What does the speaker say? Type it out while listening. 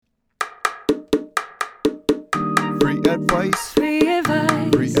Free advice. Free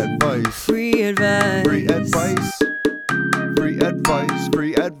advice. Free advice. Free advice. Free advice. Free advice.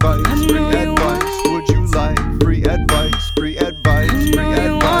 Free advice. I Free know you advice. want Would you like free advice? Free advice. I Free know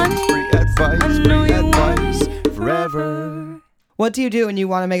you want advice. Free advice. I know Free you advice. want Forever. What do you do when you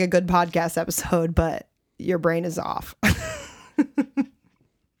want to make a good podcast episode, but your brain is off?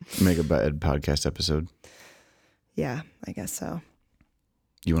 Make a bad podcast episode. Yeah, I guess so.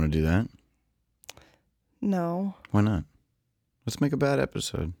 You want to do that? No. Why not? Let's make a bad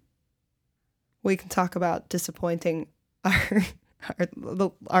episode. We can talk about disappointing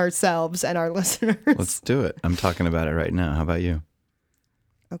ourselves and our listeners. Let's do it. I'm talking about it right now. How about you?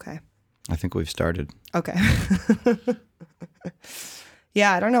 Okay. I think we've started. Okay.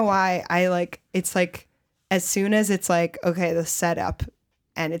 Yeah, I don't know why it's like as soon as it's like, okay, the setup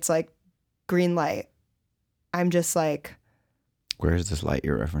and it's like green light, I'm just like, Where is this light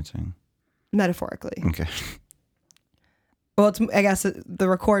you're referencing? metaphorically. Okay. Well, I guess the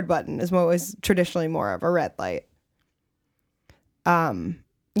record button is what was traditionally more of a red light.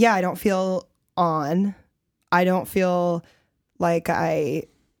 Yeah, I don't feel on. I don't feel like I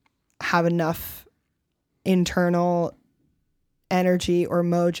have enough internal energy or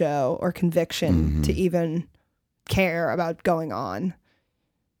mojo or conviction to even care about going on.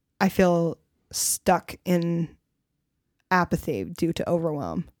 I feel stuck in apathy due to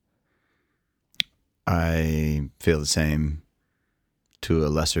overwhelm. I feel the same to a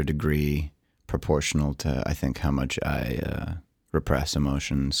lesser degree, proportional to, I think, how much I repress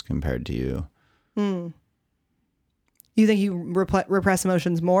emotions compared to you. You think you repress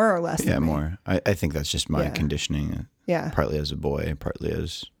emotions more or less? Yeah, than me? more. I think that's just my conditioning, Yeah. partly as a boy, partly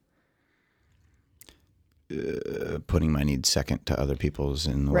as putting my needs second to other people's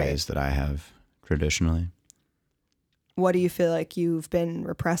in the Right. ways that I have traditionally. What do you feel like you've been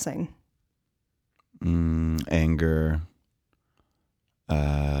repressing? Anger,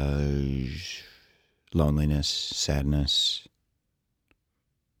 loneliness, sadness,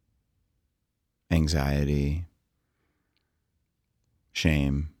 anxiety,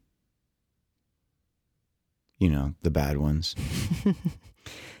 shame. You know, the bad ones.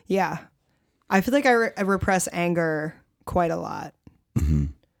 Yeah. I feel like I repress anger quite a lot. Mm-hmm.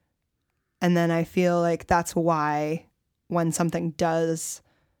 And then I feel like that's why when something does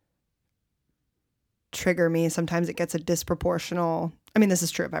trigger me, sometimes it gets a disproportional, I mean, this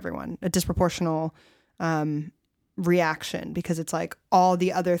is true of everyone, a disproportional reaction, because it's like all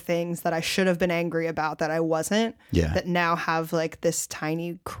the other things that I should have been angry about that I wasn't, Yeah. that now have like this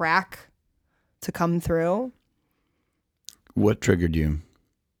tiny crack to come through. What triggered you?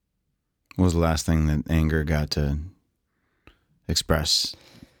 What was the last thing that anger got to express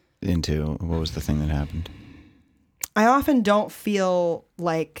into? What was the thing that happened? I often don't feel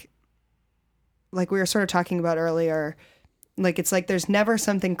like we were sort of talking about earlier, like it's like there's never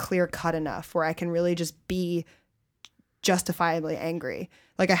something clear cut enough where I can really just be justifiably angry.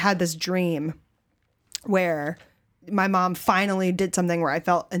 Like I had this dream where my mom finally did something where I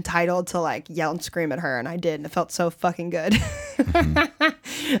felt entitled to like yell and scream at her, and I did, and it felt so fucking good.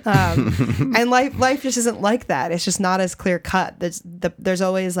 And life just isn't like that. It's just not as clear cut. There's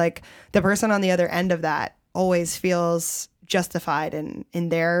always like the person on the other end of that always feels justified in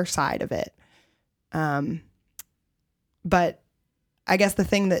their side of it. But I guess the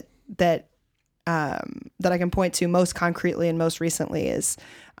thing that I can point to most concretely and most recently is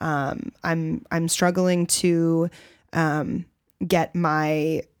I'm struggling to get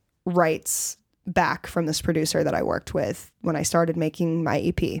my rights back from this producer that I worked with when I started making my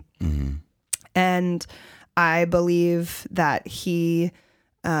EP. Mm-hmm. And I believe that he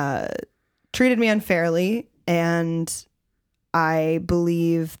treated me unfairly, and I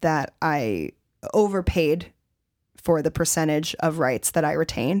believe that I overpaid for the percentage of rights that I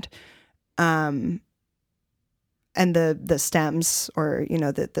retained. And the stems, or, you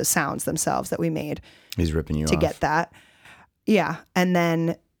know, the sounds themselves that we made. He's ripping you to off. get that. Yeah. And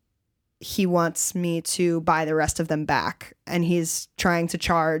then he wants me to buy the rest of them back, and he's trying to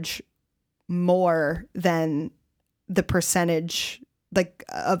charge more than the percentage like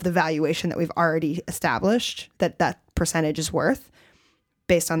of the valuation that we've already established that percentage is worth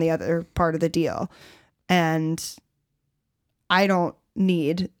based on the other part of the deal. And I don't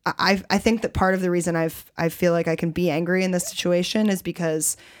need, I think that part of the reason I feel like I can be angry in this situation is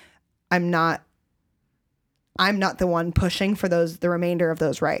because I'm not the one pushing for the remainder of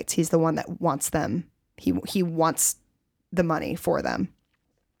those rights. He's the one that wants them. He wants the money for them,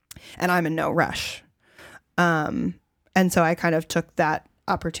 and I'm in no rush. And so I kind of took that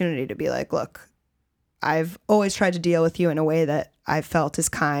opportunity to be like, look, I've always tried to deal with you in a way that I felt is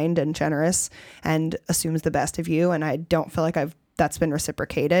kind and generous and assumes the best of you. And I don't feel like that's been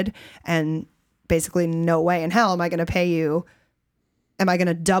reciprocated. And basically no way in hell am I going to pay you. Am I going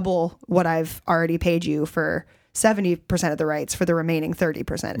to double what I've already paid you for 70% of the rights for the remaining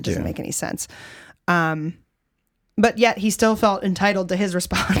 30%? It doesn't make any sense. But yet he still felt entitled to his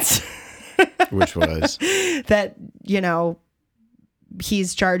response. Which was? That,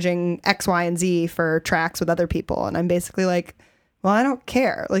 he's charging X, Y, and Z for tracks with other people. And I'm basically like, well, I don't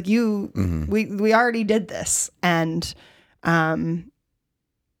care. Like we already did this. And, I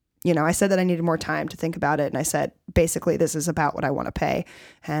said that I needed more time to think about it. And I said, basically, this is about what I want to pay.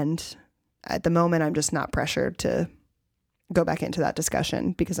 And at the moment, I'm just not pressured to go back into that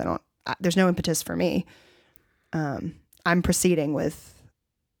discussion because there's no impetus for me. I'm proceeding with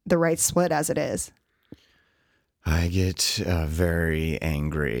the rights split as it is. I get very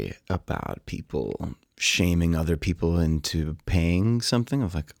angry about people shaming other people into paying something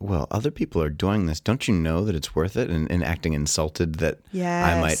of like, well, other people are doing this. Don't you know that it's worth it? And acting insulted that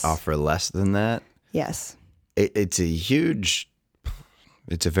I might offer less than that. Yes. It's a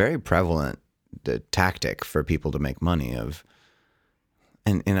very prevalent tactic for people to make money of.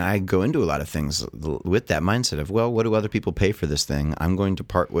 And I go into a lot of things with that mindset of, well, what do other people pay for this thing? I'm going to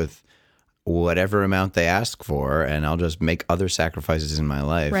part with whatever amount they ask for, and I'll just make other sacrifices in my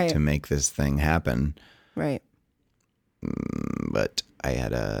life to make this thing happen. Right. But I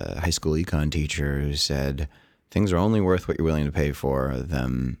had a high school econ teacher who said, things are only worth what you're willing to pay for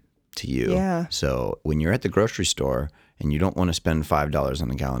them to you. Yeah. So when you're at the grocery store and you don't want to spend $5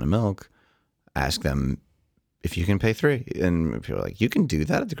 on a gallon of milk, ask them if you can pay $3. And people are like, you can do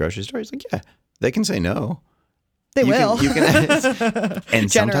that at the grocery store? He's like, yeah. They can say no. They will.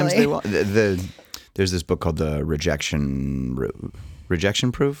 And sometimes they won't. There's this book called The Rejection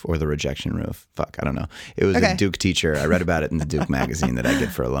Proof or The Rejection Roof. Fuck, I don't know. It was a Duke teacher. I read about it in the Duke magazine that I get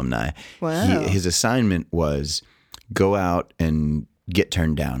for alumni. Wow. His assignment was go out and get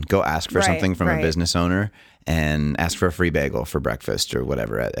turned down. Go ask for something from a business owner and ask for a free bagel for breakfast or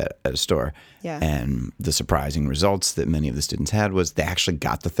whatever at a store. Yeah. And the surprising results that many of the students had was they actually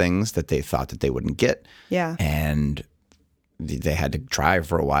got the things that they thought that they wouldn't get. Yeah. And they had to try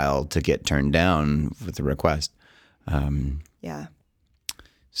for a while to get turned down with the request. Yeah.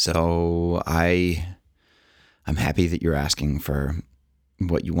 So I'm happy that you're asking for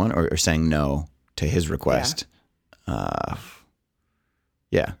what you want or saying no to his request. Yeah,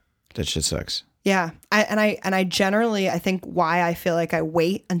 that shit sucks. Yeah. I generally, I think why I feel like I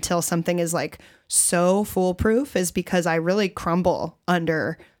wait until something is like so foolproof is because I really crumble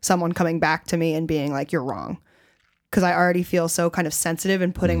under someone coming back to me and being like, you're wrong. Because I already feel so kind of sensitive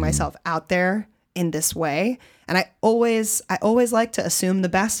and putting myself out there in this way. And I always like to assume the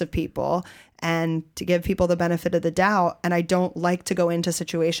best of people and to give people the benefit of the doubt. And I don't like to go into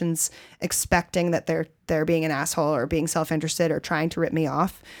situations expecting that they're being an asshole or being self-interested or trying to rip me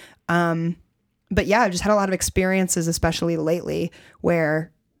off. But yeah, I've just had a lot of experiences, especially lately, where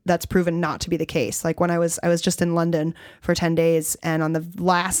that's proven not to be the case. Like when I was just in London for 10 days, and on the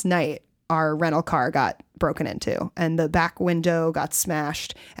last night, our rental car got broken into and the back window got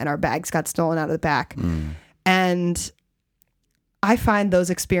smashed and our bags got stolen out of the back. And I find those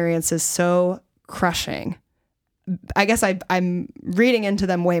experiences so crushing. I guess I'm reading into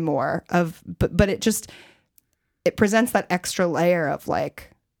them way more but it presents that extra layer of like,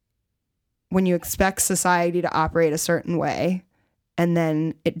 when you expect society to operate a certain way and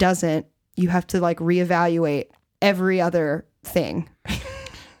then it doesn't, you have to like reevaluate every other thing.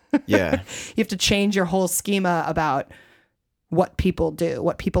 Yeah. You have to change your whole schema about what people do,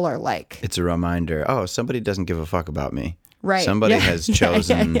 what people are like. It's a reminder, somebody doesn't give a fuck about me. Right. Somebody has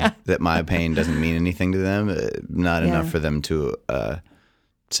chosen that my pain doesn't mean anything to them. Not enough for them to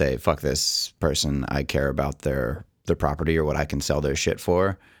say, fuck this person. I care about their property or what I can sell their shit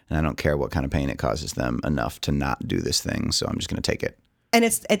for. And I don't care what kind of pain it causes them enough to not do this thing. So I'm just going to take it. And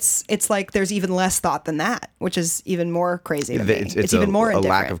it's like there's even less thought than that, which is even more crazy to me. It's even more indifferent. A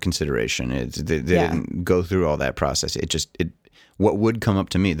lack of consideration. They didn't go through all that process. What would come up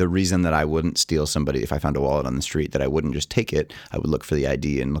to me, the reason that I wouldn't steal somebody, if I found a wallet on the street, that I wouldn't just take it, I would look for the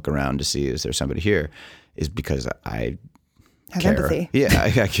ID and look around to see, is there somebody here, is because I have care. Empathy.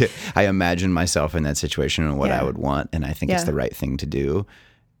 Yeah, I imagine myself in that situation and what I would want, and I think it's the right thing to do.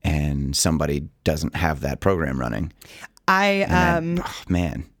 And somebody doesn't have that program running.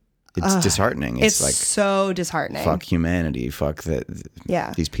 Man, it's disheartening. It's like so disheartening. Fuck humanity. Fuck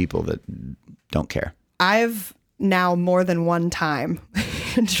these people that don't care. I've now more than one time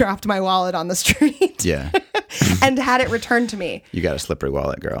dropped my wallet on the street. Yeah. and had it returned to me. You got a slippery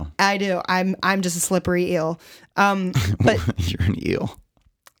wallet, girl. I do. I'm just a slippery eel. But You're an eel.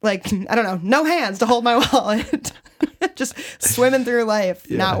 like, I don't know, no hands to hold my wallet. Just swimming through life,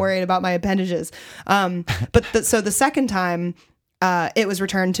 not worried about my appendages. So the second time it was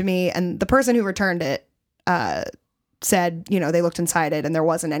returned to me, and the person who returned it said, they looked inside it and there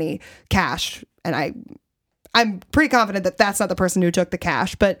wasn't any cash. And I'm pretty confident that that's not the person who took the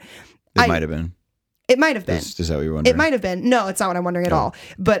cash, but It might have been. It might have been. Is that what you're wondering? It might have been. No, it's not what I'm wondering at all.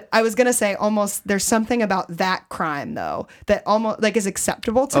 But I was going to say almost there's something about that crime, though, that almost like is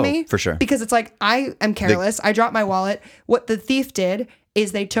acceptable to me. For sure. Because it's like, I am careless. I dropped my wallet. What the thief did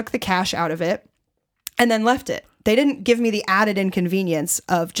is they took the cash out of it and then left it. They didn't give me the added inconvenience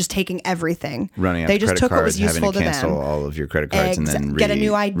of just taking everything. Running they after just credit took what cards, was useful having to to cancel them. all of your credit cards and then Get a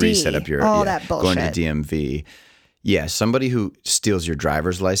new ID, reset up your all that going to bullshit. DMV. Yeah, somebody who steals your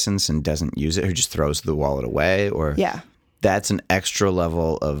driver's license and doesn't use it, who just throws the wallet away, or that's an extra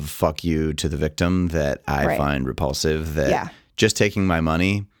level of fuck you to the victim that I find repulsive. That just taking my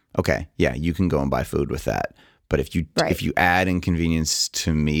money, okay, yeah, you can go and buy food with that. But if you add inconvenience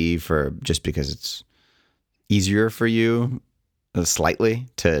to me for just because it's easier for you slightly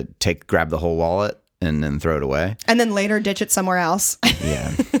to grab the whole wallet and then throw it away, and then later ditch it somewhere else.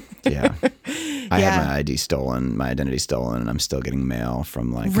 Yeah. I had my ID stolen, my identity stolen, and I'm still getting mail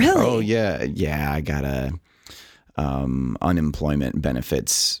from like, really? Oh yeah, I got a unemployment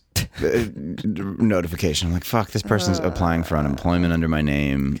benefits notification. I'm like, fuck, this person's applying for unemployment under my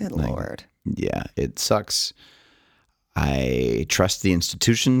name. Good like, Lord. Yeah, it sucks. I trust the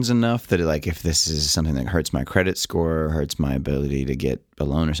institutions enough that if this is something that hurts my credit score, hurts my ability to get a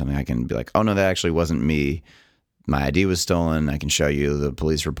loan or something, I can be like, oh no, that actually wasn't me. My ID was stolen. I can show you the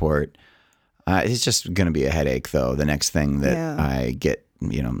police report. It's just going to be a headache, though. The next thing that I get,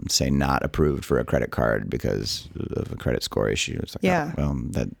 say not approved for a credit card because of a credit score issue. It's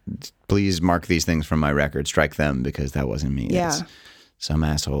like, please mark these things from my record, strike them because that wasn't me. Yeah. It's some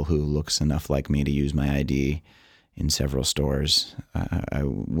asshole who looks enough like me to use my ID in several stores. I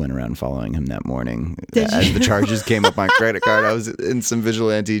went around following him that morning. As the charges came up my credit card, I was in some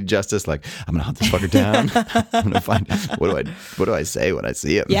vigilante justice, like, I'm gonna hunt this fucker down. I'm gonna find what do I say when I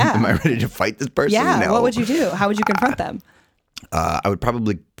see him? Yeah. Am I ready to fight this person? Yeah. No. What would you do? How would you confront them? I would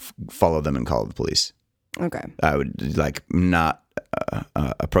probably follow them and call the police. Okay. I would not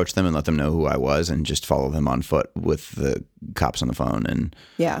approach them and let them know who I was, and just follow them on foot with the cops on the phone. And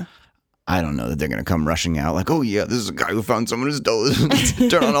I don't know that they're going to come rushing out like, oh yeah, this is a guy who found someone who stole this.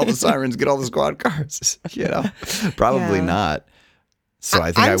 Turn on all the sirens, get all the squad cars. Probably not. So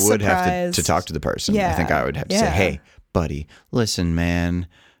I think I would have to talk to the person. I think I would have to say, hey, buddy, listen, man,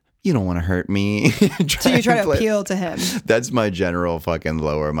 you don't want to hurt me. So you try to appeal to him. That's my general fucking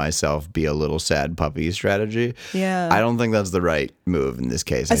lower myself, be a little sad puppy strategy. Yeah. I don't think that's the right move in this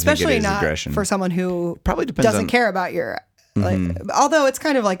case. Especially I think it is not aggression. for someone who probably doesn't care about your... although it's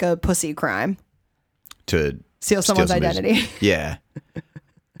kind of like a pussy crime to steal someone's identity. Yeah.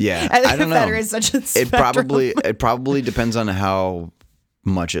 I don't know. There is such a spectrum. It probably depends on how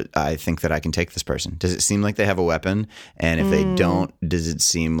much I think that I can take this person. Does it seem like they have a weapon? And if they don't, does it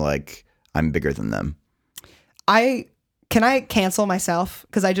seem like I'm bigger than them? Can I cancel myself?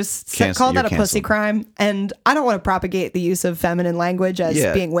 Because I just called that a pussy crime, and I don't want to propagate the use of feminine language as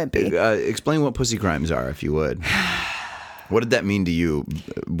being wimpy. Explain what pussy crimes are, if you would. What did that mean to you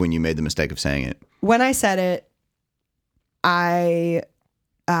when you made the mistake of saying it? When I said it, I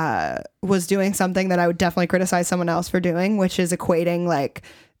was doing something that I would definitely criticize someone else for doing, which is equating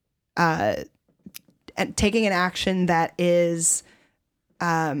and taking an action that is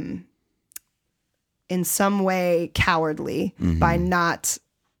in some way cowardly by not,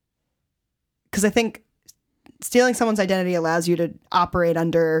 because I think stealing someone's identity allows you to operate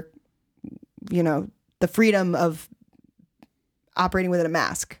under, the freedom of operating within a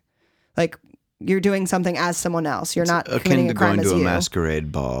mask. Like, you're doing something as someone else. You're not committing a crime as you. Akin to going to a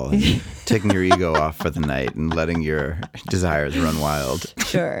masquerade ball and taking your ego off for the night and letting your desires run wild.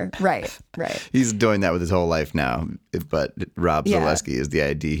 Sure. Right. He's doing that with his whole life now. But Rob Zaleski is the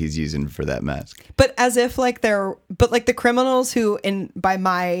ID he's using for that mask. But as if the criminals who, by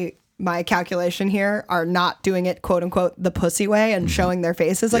my calculation here, are not doing it quote unquote the pussy way and showing their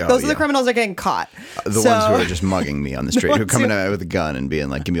faces. Like, those are the criminals that are getting caught. The ones who are just mugging me on the street, who are coming at me with a gun and being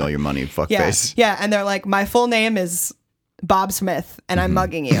like, give me all your money, fuckface. Yeah, and they're like, my full name is Bob Smith and I'm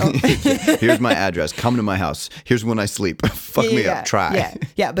mugging you. Here's my address. Come to my house. Here's when I sleep. Fuck me up. Try.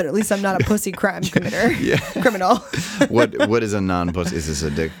 Yeah, but at least I'm not a pussy crime criminal. What is a non-pussy? Is this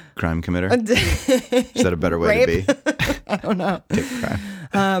a dick crime committer? Is that a better way to be? I don't know. Dick crime.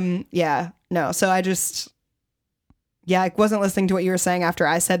 No. So I just, Yeah, I wasn't listening to what you were saying after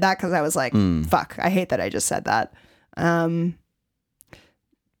I said that because I was like, fuck, I hate that I just said that.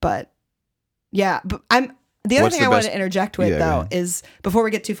 But yeah, but the other What's thing the I want best- to interject with Yeah, go though ahead. is before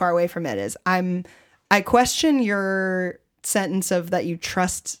we get too far away from it is I question your sentence of that you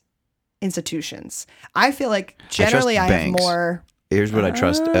trust institutions. I feel like generally I have banks. more. Here's what I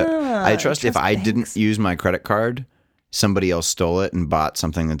trust. I trust if trust I banks. didn't use my credit card, somebody else stole it and bought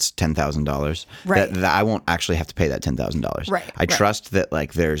something that's $10,000. Right. That I won't actually have to pay that $10,000. Right, I right. trust that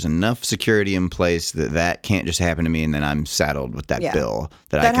like there's enough security in place that can't just happen to me, and then I'm saddled with that Yeah. bill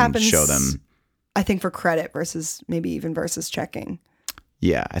that I That can happens, show them. I think for credit versus maybe even versus checking,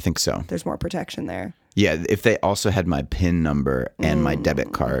 Yeah, I think so. there's more protection there. Yeah, if they also had my PIN number and my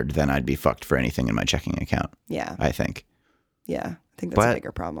debit card, then I'd be fucked for anything in my checking account. Yeah. I think. Yeah. I think that's a But-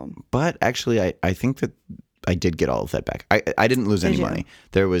 bigger problem. But actually, I think that I did get all of that back. I didn't lose any you? money.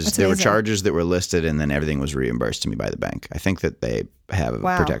 There were amazing. charges that were listed, and then everything was reimbursed to me by the bank. I think that they have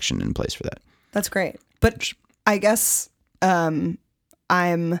Wow. protection in place for that. That's great. But I guess I'm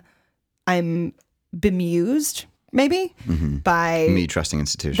bemused maybe by Me trusting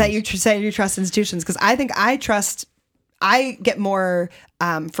institutions. that you say you trust institutions because I think I get more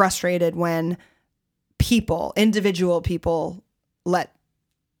frustrated when individual people let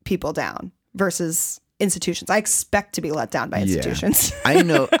people down versus institutions. I expect to be let down by Yeah. institutions. I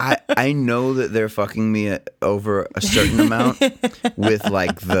know. I know that they're fucking me over a certain amount with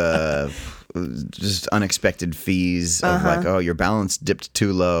like the just unexpected fees of like, oh, your balance dipped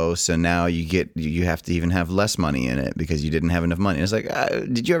too low, so now you have to even have less money in it because you didn't have enough money. It's like,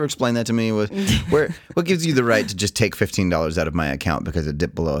 did you ever explain that to me? What gives you the right to just take $15 out of my account because it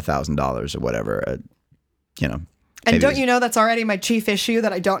dipped below $1,000 or whatever? You know. And maybe don't it's- you know that's already my chief issue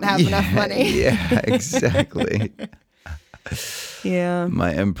that I don't have enough money? Yeah, exactly. Yeah.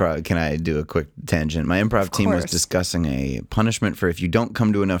 My improv, can I do a quick tangent? My improv team was course. discussing a punishment for if you don't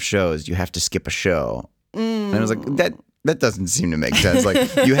come to enough shows, you have to skip a show. And I was like, that doesn't seem to make sense.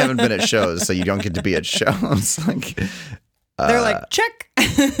 Like, you haven't been at shows, so you don't get to be at shows. Like, They're like, check.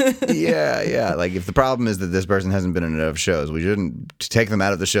 yeah. Like, if the problem is that this person hasn't been in enough shows, we shouldn't take them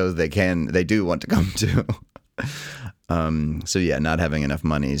out of the shows they do want to come to. So yeah, not having enough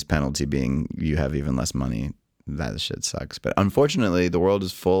money's penalty being you have even less money. That shit sucks. But unfortunately, the world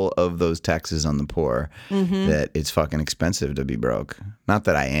is full of those taxes on the poor that it's fucking expensive to be broke. Not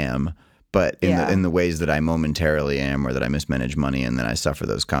that I am, but in the ways that I momentarily am, or that I mismanage money and then I suffer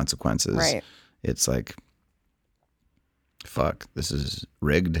those consequences. Right. It's like, fuck, this is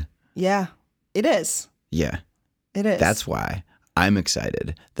rigged. Yeah, it is. Yeah. It is. That's why I'm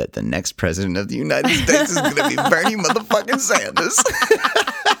excited that the next president of the United States is going to be Bernie motherfucking Sanders.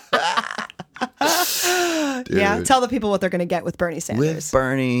 Yeah, Dude. tell the people what they're going to get with Bernie Sanders. With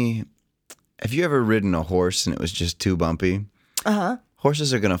Bernie, have you ever ridden a horse and it was just too bumpy? Uh-huh.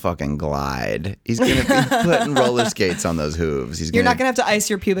 Horses are going to fucking glide. He's going to be putting roller skates on those hooves. You're not going to have to ice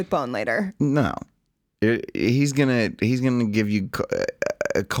your pubic bone later. No. He's gonna give you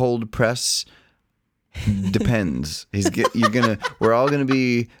a cold press. Depends. We're all gonna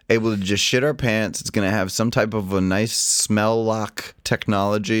be able to just shit our pants. It's gonna have some type of a nice smell lock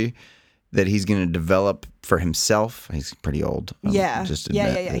technology that he's gonna develop for himself. He's pretty old. Yeah. Just Yeah.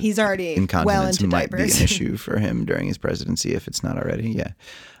 admit that He's already incontinence well into might diapers. be an issue for him during his presidency if it's not already. Yeah.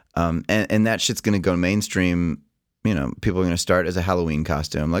 And that shit's gonna go mainstream. You know, people are going to start as a Halloween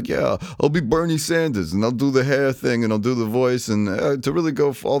costume. Like, yeah, I'll be Bernie Sanders and I'll do the hair thing and I'll do the voice. And to really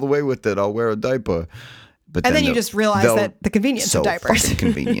go all the way with it, I'll wear a diaper. But And then you just realize that the convenience so of diapers. fucking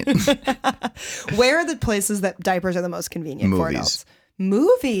convenient. Where are the places that diapers are the most convenient for Movies. adults?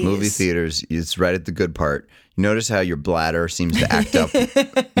 Movies. Movie theaters, it's right at the good part. You notice how your bladder seems to act up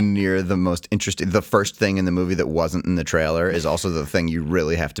near the most interesting. The first thing in the movie that wasn't in the trailer is also the thing you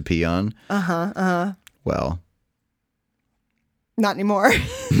really have to pee on. Well, Not anymore.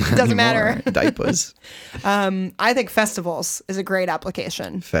 Doesn't matter. Diapers. I think festivals is a great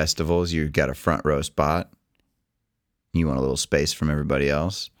application. Festivals, you got a front row spot. You want a little space from everybody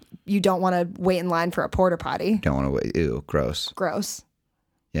else. You don't want to wait in line for a porta potty. Don't want to wait. Ew, gross. Gross.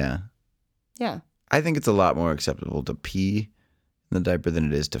 Yeah. Yeah. I think it's a lot more acceptable to pee in the diaper than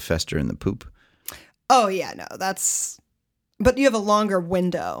it is to fester in the poop. Oh yeah, no, but you have a longer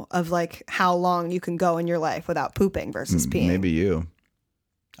window of like how long you can go in your life without pooping versus peeing. Maybe you.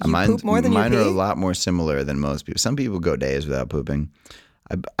 You poop more than you mine are a pee? lot more similar than most people. Some people go days without pooping.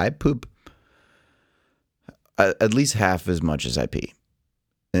 I poop at least half as much as I pee.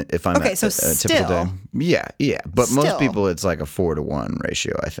 If I'm Okay, at so a typical still. day. Yeah. But most Still. people, it's like a 4-to-1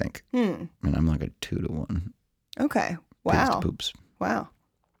 ratio, I think. Hmm. And I'm like a 2-to-1. Okay. Pees to Wow. poops. Wow.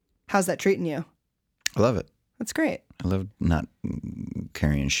 How's that treating you? I love it. That's great. I love not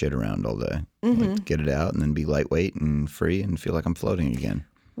carrying shit around all day. Mm-hmm. Like, get it out and then be lightweight and free and feel like I'm floating again.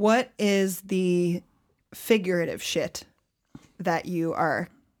 What is the figurative shit that you are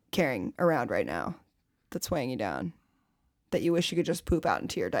carrying around right now that's weighing you down, that you wish you could just poop out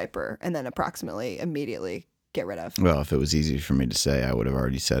into your diaper and then approximately immediately get rid of? Well, if it was easy for me to say, I would have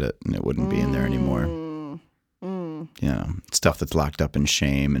already said it and it wouldn't be in there anymore. You know, stuff that's locked up in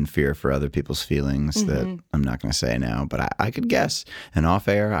shame and fear for other people's feelings that I'm not going to say now, but I could guess. And off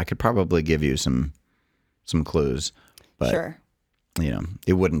air, I could probably give you some clues. But, Sure. you know,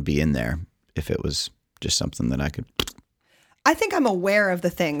 it wouldn't be in there if it was just something that I could. I think I'm aware of the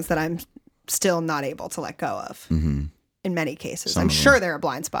things that I'm still not able to let go of in many cases. Some I'm of sure them. there are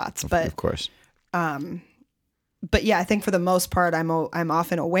blind spots, Of but course. yeah, I think for the most part, I'm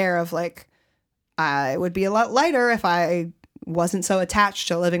often aware of like, I would be a lot lighter if I wasn't so attached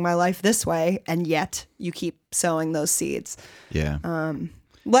to living my life this way, and yet you keep sowing those seeds. Yeah.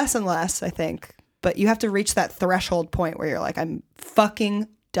 Less and less, I think. But you have to reach that threshold point where you're like, I'm fucking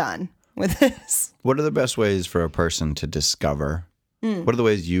done with this. What are the best ways for a person to discover? What are the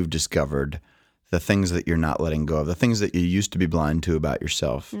ways you've discovered the things that you're not letting go of, the things that you used to be blind to about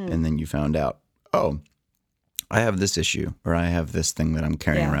yourself, and then you found out, oh, I have this issue, or I have this thing that I'm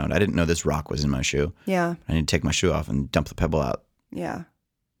carrying Yeah. around. I didn't know this rock was in my shoe. Yeah. I need to take my shoe off and dump the pebble out. Yeah.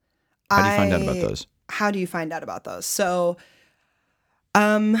 How do you find out about those? How do you find out about those? So,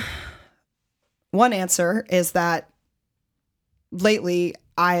 one answer is that lately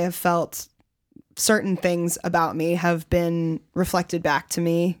I have felt certain things about me have been reflected back to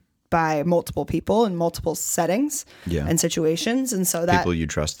me by multiple people in multiple settings Yeah. and situations. And so that People you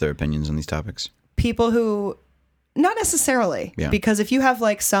trust their opinions on these topics? people who, not necessarily, Yeah. because if you have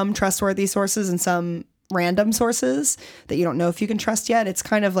like some trustworthy sources and some random sources that you don't know if you can trust yet, it's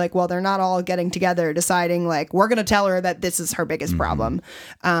kind of like, well, they're not all getting together deciding like, we're going to tell her that this is her biggest problem.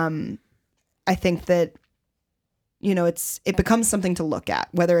 I think that, you know, it becomes something to look at,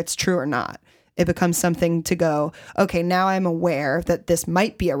 whether it's true or not. It becomes something to go, okay, now I'm aware that this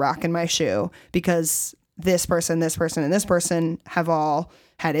might be a rock in my shoe because this person, and this person have all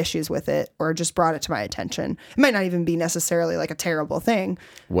had issues with it or just brought it to my attention. It might not even be necessarily like a terrible thing.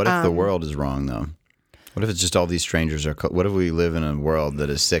 What if the world is wrong, though? What if it's just all these strangers are? What if we live in a world that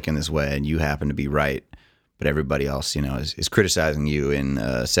is sick in this way, and you happen to be right, but everybody else, you know, is criticizing you in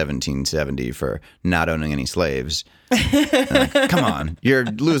 1770 for not owning any slaves? Like, come on, you're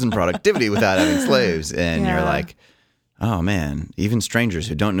losing productivity without having slaves, and you're Yeah. like, oh man, even strangers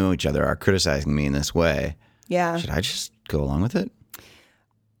who don't know each other are criticizing me in this way. Yeah. Should I just go along with it?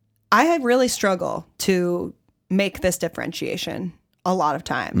 I had really struggle to make this differentiation a lot of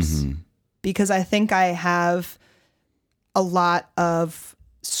times because I think I have a lot of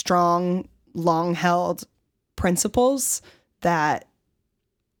strong, long-held principles that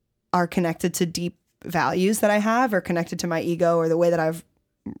are connected to deep values that I have or connected to my ego or the way that I've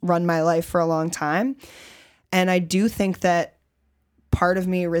run my life for a long time. And I do think that part of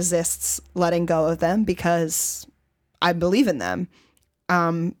me resists letting go of them because I believe in them.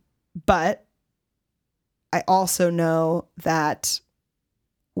 But I also know that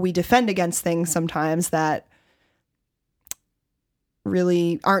we defend against things sometimes that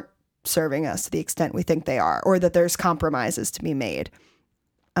really aren't serving us to the extent we think they are, or that there's compromises to be made.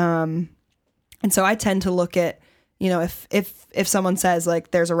 And so I tend to look at, you know, if someone says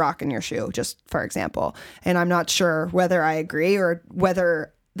like there's a rock in your shoe, just for example, and I'm not sure whether I agree or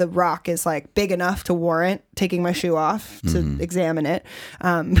whether the rock is like big enough to warrant taking my shoe off to examine it.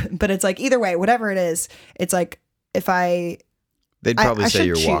 But it's like either way, whatever it is, it's like if They'd probably I say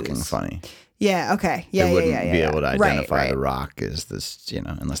should you're walking choose. funny. yeah, okay. Yeah, They wouldn't yeah. be able to identify right. the rock as this, you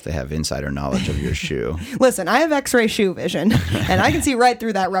know, unless they have insider knowledge of your shoe. Listen, I have X-ray shoe vision and I can see right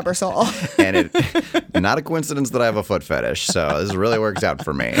through that rubber sole. And it, not a coincidence that I have a foot fetish, so this really works out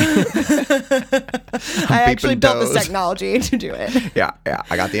for me. I actually built this toes. technology to do it. Yeah.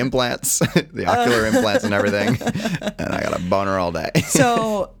 I got the implants, the ocular implants and everything, and I got a boner all day.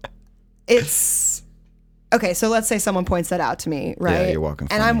 So it's okay. So let's say someone points that out to me, right? Yeah, you're walking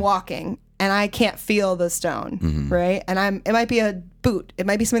and funny. I'm walking, and I can't feel the stone, right? And it might be a boot. It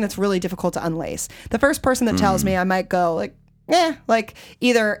might be something that's really difficult to unlace. The first person that tells me, I might go like, like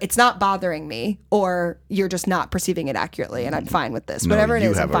either it's not bothering me or you're just not perceiving it accurately, and I'm fine with this. No, Whatever it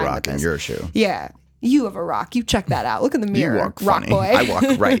you is, have I'm a fine rock with in this. your shoe. Yeah. You have a rock. You check that out. Look in the You mirror, walk rock funny. boy. I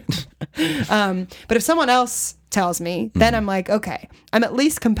walk right. But if someone else tells me, then I'm like, okay, I'm at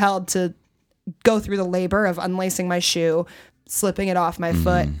least compelled to go through the labor of unlacing my shoe, slipping it off my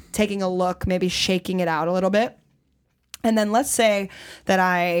foot, taking a look, maybe shaking it out a little bit. And then let's say that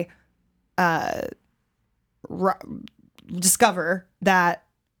I discover that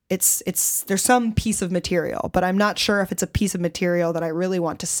there's some piece of material, but I'm not sure if it's a piece of material that I really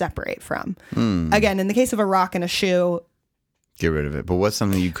want to separate from. Again, in the case of a rock and a shoe, get rid of it. But what's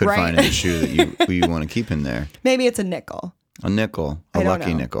something you could Right. find in a shoe that you want to keep in there? maybe it's a nickel. A nickel, I a don't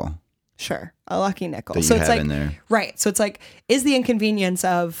lucky know. nickel Sure, a lucky nickel. that So you it's have like in there. right. So it's like, is the inconvenience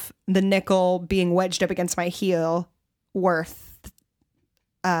of the nickel being wedged up against my heel worth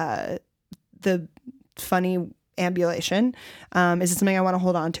the funny ambulation? Is it something I want to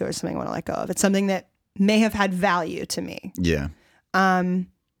hold on to, or something I want to let go of? It's something that may have had value to me. Yeah. 5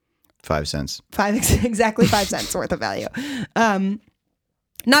 cents. Exactly 5 cents worth of value.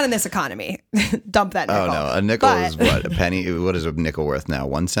 Not in this economy. Dump that nickel. Oh no, a nickel But- is what? A penny? What is a nickel worth now?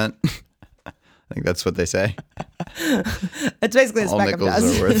 1 cent? I think that's what they say. It's basically a All speck of nickels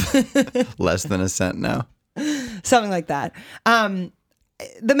dust. are worth less than a cent now. Something like that.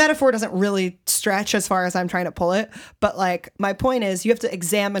 The metaphor doesn't really stretch as far as I'm trying to pull it, but like my point is, you have to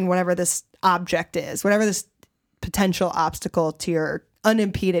examine whatever this object is, whatever this potential obstacle to your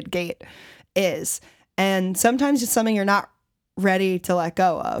unimpeded gait is. And sometimes it's something you're not ready to let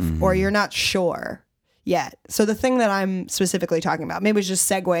go of, or you're not sure yet. So the thing that I'm specifically talking about, maybe it's just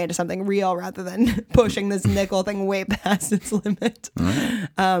segue into something real rather than pushing this nickel thing way past its limit.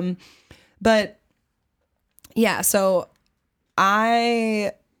 But yeah, so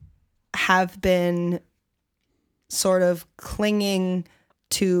I have been sort of clinging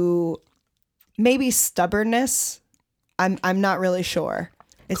to maybe stubbornness. I'm not really sure.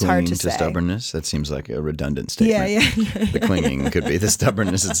 It's hard to say. Stubbornness? That seems like a redundant statement. Yeah. The clinging could be the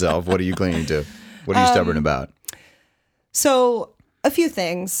stubbornness itself. What are you clinging to? What are you stubborn about? So a few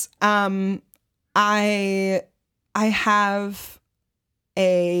things. I have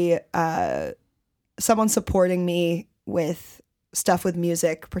someone supporting me with stuff with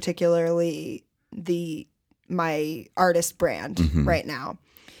music, particularly my artist brand right now.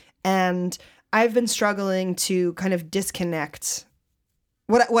 And I've been struggling to kind of disconnect.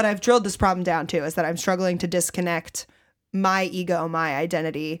 What I've drilled this problem down to is that I'm struggling to disconnect my ego, my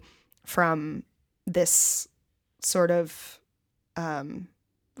identity from this sort of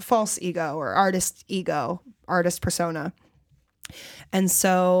false ego or artist persona. And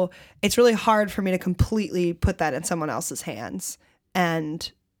so it's really hard for me to completely put that in someone else's hands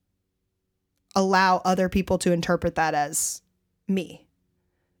and allow other people to interpret that as me,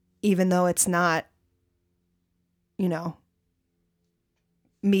 even though it's not,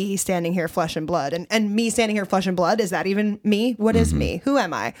 me standing here flesh and blood. And me standing here flesh and blood, is that even me? What is me? Who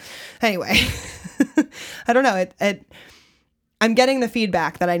am I? Anyway, I don't know. I'm getting the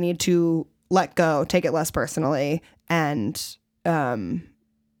feedback that I need to let go, take it less personally, and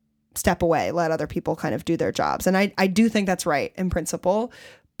step away, let other people kind of do their jobs. And I do think that's right in principle,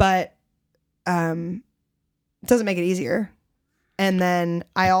 but it doesn't make it easier. And then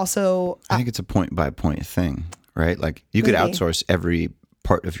I think it's a point by point thing, right? Like you could Maybe. outsource every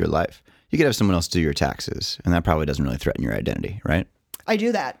part of your life. You could have someone else do your taxes, and that probably doesn't really threaten your identity, right? I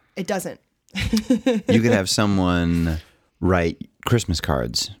do that. It doesn't. You could have someone write Christmas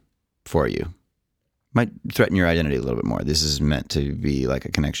cards for you. Might threaten your identity a little bit more. This is meant to be like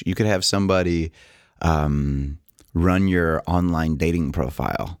a connection. You could have somebody run your online dating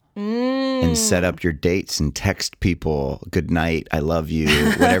profile and set up your dates and text people, good night, I love you,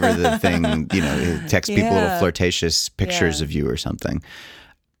 whatever the thing, text people little flirtatious pictures of you or something.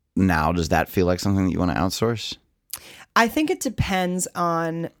 Now, does that feel like something that you want to outsource? I think it depends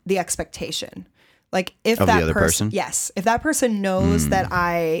on the expectation. Like if Of that the other person? Yes. If that person knows that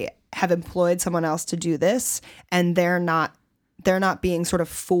I have employed someone else to do this and they're not being sort of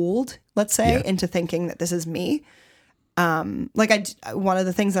fooled, let's say, into thinking that this is me. One of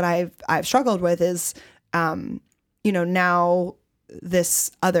the things that I've struggled with is, now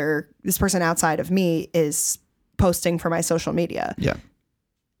this person outside of me is posting for my social media. Yeah.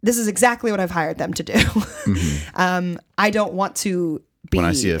 This is exactly what I've hired them to do. I don't want to be When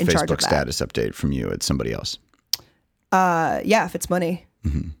I see a in charge of Facebook that. status update from you, it's somebody else. Yeah, if it's money.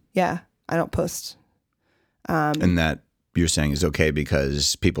 Yeah, I don't post. And that you're saying is okay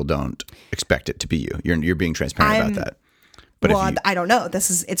because people don't expect it to be you. You're being transparent about that. But Well, if you, I don't know.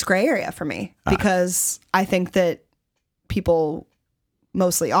 It's gray area for me because I think that people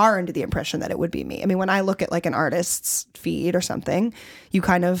mostly are under the impression that it would be me. I mean, when I look at like an artist's feed or something, you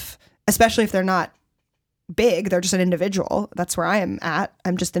kind of, especially if they're not big, they're just an individual. That's where I am at.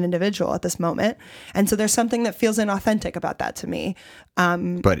 I'm just an individual at this moment. And so there's something that feels inauthentic about that to me.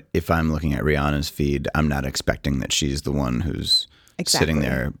 but if I'm looking at Rihanna's feed, I'm not expecting that she's the one who's sitting Exactly.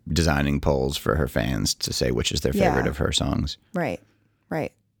 there designing polls for her fans to say which is their favorite of her songs. Right.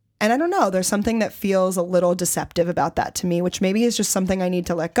 I don't know, there's something that feels a little deceptive about that to me, which maybe is just something I need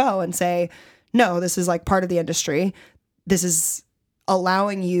to let go and say, no, this is like part of the industry. This is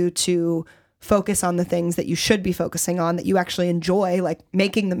allowing you to focus on the things that you should be focusing on, that you actually enjoy, like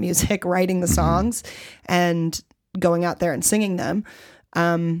making the music, writing the songs, and going out there and singing them.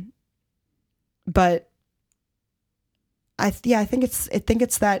 But I think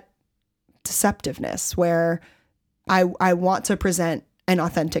it's that deceptiveness where I want to present an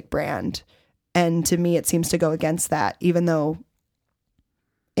authentic brand, and to me it seems to go against that, even though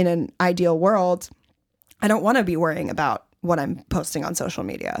in an ideal world I don't want to be worrying about what I'm posting on social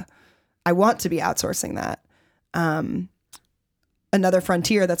media. I want to be outsourcing that. Another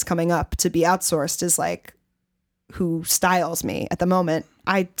frontier that's coming up to be outsourced is like who styles me. At the moment,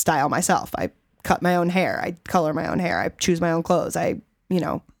 I style myself. I cut my own hair. I color my own hair. I choose my own clothes. I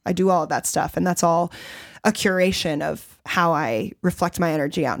do all of that stuff. And that's all a curation of how I reflect my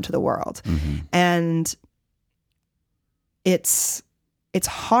energy out into the world. And it's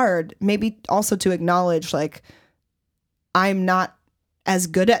hard maybe also to acknowledge, like, I'm not as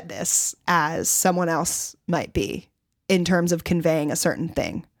good at this as someone else might be in terms of conveying a certain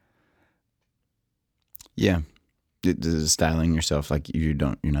thing. Yeah. Styling yourself, like you're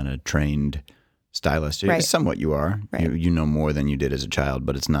not a trained stylist. Right. Somewhat you are. Right. You know more than you did as a child,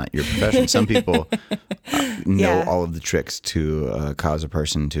 but it's not your profession. Some people know Yeah. all of the tricks to cause a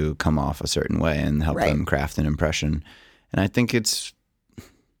person to come off a certain way and help Right. them craft an impression. And I think it's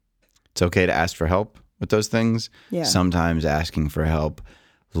okay to ask for help with those things. Yeah. Sometimes asking for help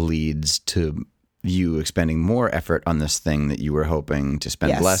leads to you expending more effort on this thing that you were hoping to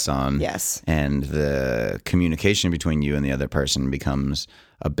spend Yes. less on. Yes. And the communication between you and the other person becomes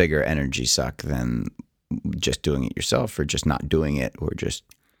a bigger energy suck than just doing it yourself, or just not doing it, or just...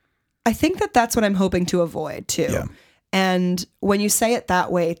 I think that's what I'm hoping to avoid too. Yeah. And when you say it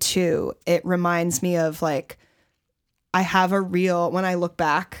that way too, it reminds me of, like, I have when I look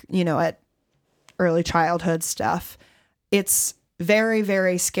back, at early childhood stuff, it's very,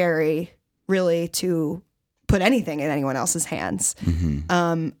 very scary really to put anything in anyone else's hands.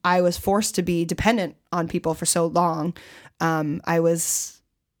 I was forced to be dependent on people for so long. I was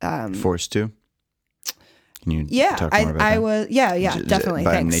forced to? Can you talk more about I that? was, definitely.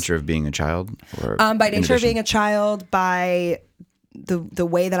 By Thanks. nature of being a child? Or By in nature of addition? being a child, by the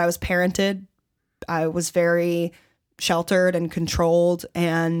way that I was parented, I was very sheltered and controlled,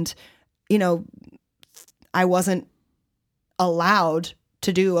 and I wasn't allowed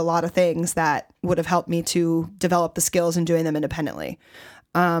to do a lot of things that would have helped me to develop the skills in doing them independently.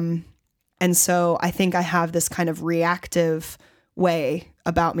 And so I think I have this kind of reactive way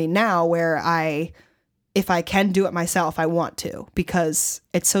about me now where if I can do it myself, I want to, because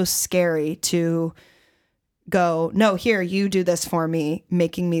it's so scary to go, no, here, you do this for me,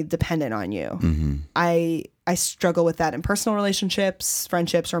 making me dependent on you. I struggle with that in personal relationships,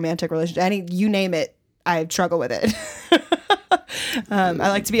 friendships, romantic relationships, you name it, I struggle with it. I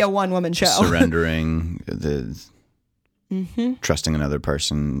like to be a one-woman show. Surrendering, trusting another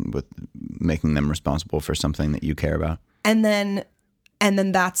person with making them responsible for something that you care about. And then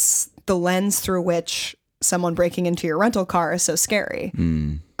that's the lens through which someone breaking into your rental car is so scary.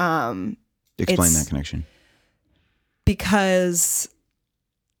 Explain that connection. Because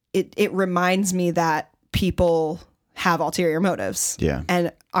it reminds me that people have ulterior motives. Yeah.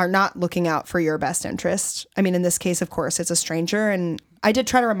 And are not looking out for your best interest. I mean, in this case, of course, it's a stranger. And I did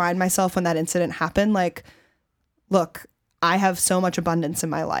try to remind myself when that incident happened, like, look, I have so much abundance in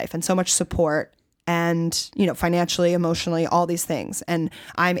my life and so much support and, financially, emotionally, all these things. And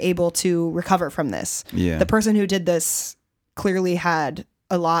I'm able to recover from this. Yeah. The person who did this clearly had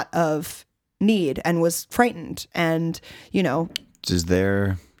a lot of need and was frightened. And, Does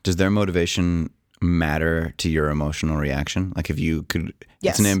their motivation matter to your emotional reaction? Like, if you could,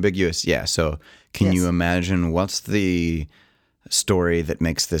 Yes. it's an ambiguous, yeah. So can Yes. you imagine what's the story that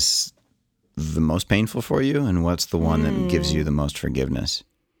makes this the most painful for you, and what's the one that gives you the most forgiveness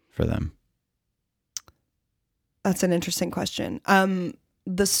for them? That's an interesting question.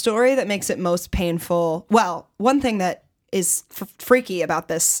 The story that makes it most painful, well, one thing that is freaky about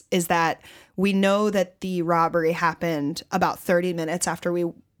this is that we know that the robbery happened about 30 minutes after we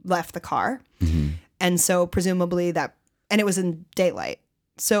left the car. And so presumably and it was in daylight.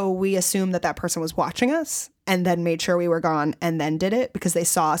 So we assume that person was watching us and then made sure we were gone and then did it because they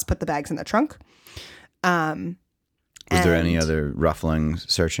saw us put the bags in the trunk. Was there any other ruffling,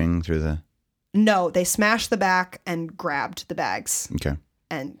 searching through the... No, they smashed the back and grabbed the bags Okay.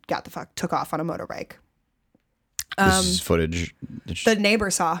 and took off on a motorbike. This is footage. The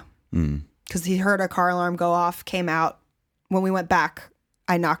neighbor saw because he heard a car alarm go off, came out. When we went back,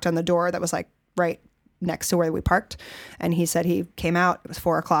 I knocked on the door that was like right next to where we parked. And he said he came out. It was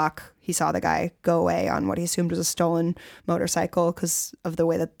 4:00. He saw the guy go away on what he assumed was a stolen motorcycle because of the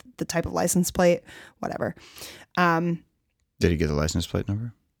way that the type of license plate, whatever. Did he get the license plate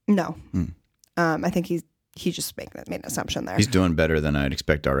number? No. I think he just made an assumption there. He's doing better than I'd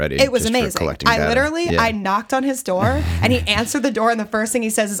expect already. It was just for amazing. collecting I data. literally, Yeah. I knocked on his door and he answered the door and the first thing he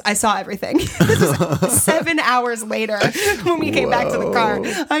says is, I saw everything. This is 7 hours later when we came back to the car.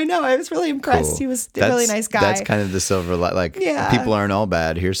 I know. I was really impressed. Cool. He was a really nice guy. That's kind of the silver like Yeah. people aren't all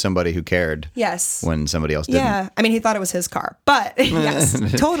bad. Here's somebody who cared Yes. when somebody else didn't. Yeah. I mean, he thought it was his car, but yes,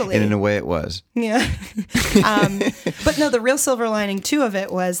 totally. And in a way it was. Yeah. But no, the real silver lining too of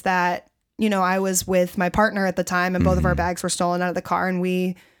it was that, you know, I was with my partner at the time and both of our bags were stolen out of the car, and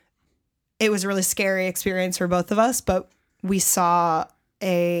it was a really scary experience for both of us, but we got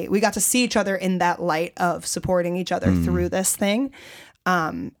to see each other in that light of supporting each other through this thing.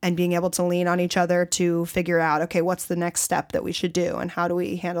 And being able to lean on each other to figure out, okay, what's the next step that we should do? And how do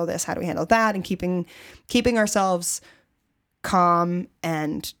we handle this? How do we handle that? And keeping ourselves calm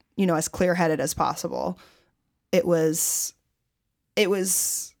and, you know, as clear-headed as possible. It was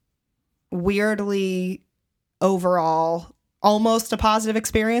weirdly overall almost a positive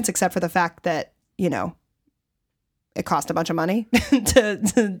experience, except for the fact that, you know, it cost a bunch of money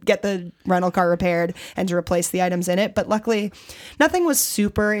to get the rental car repaired and to replace the items in it. But luckily, nothing was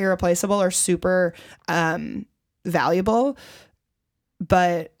super irreplaceable or super valuable.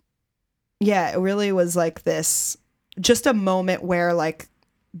 But yeah, it really was like this, just a moment where like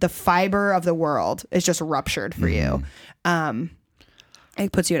the fiber of the world is just ruptured for you.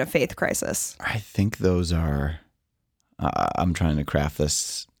 It puts you in a faith crisis. I think those are, I'm trying to craft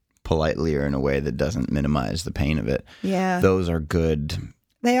this politely or in a way that doesn't minimize the pain of it. Yeah. Those are good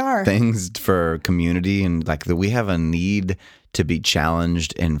They are. things for community, and like we have a need to be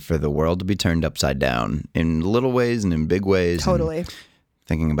challenged and for the world to be turned upside down in little ways and in big ways. Totally. And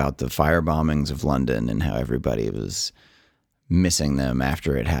thinking about the fire bombings of London and how everybody was missing them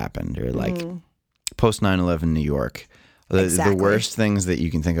after it happened, or like post 9/11 New York. Exactly. The worst things that you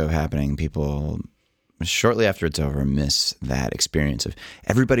can think of happening, people shortly after it's over miss that experience of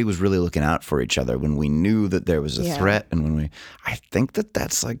everybody was really looking out for each other when we knew that there was a threat. And I think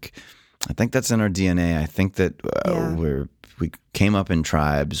that's in our DNA. I think that we came up in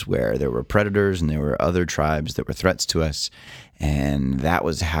tribes where there were predators and there were other tribes that were threats to us. And that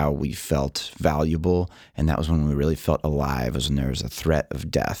was how we felt valuable. And that was when we really felt alive, was when there was a threat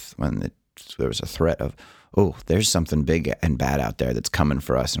of death, when there was a threat of, oh, there's something big and bad out there that's coming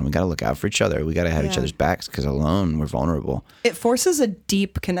for us, and we got to look out for each other. We got to have each other's backs, because alone we're vulnerable. It forces a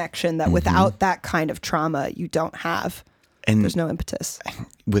deep connection that without that kind of trauma, you don't have. And there's no impetus.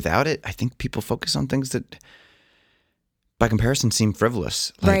 Without it, I think people focus on things that, by comparison, seem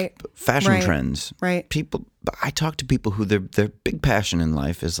frivolous, like Right. fashion Right. trends. Right. People, I talk to people who their big passion in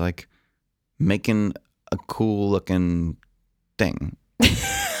life is like making a cool looking thing,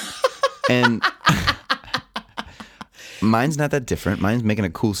 and mine's not that different. Mine's making a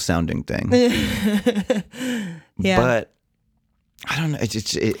cool sounding thing. Yeah. But I don't know.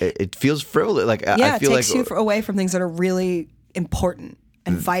 It feels frivolous. Like I Yeah, it feel takes like you away from things that are really important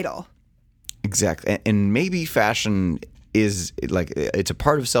and vital. exactly. And maybe fashion is like, it's a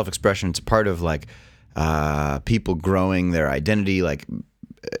part of self-expression. It's a part of like people growing their identity, like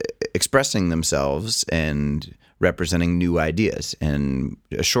expressing themselves and representing new ideas, and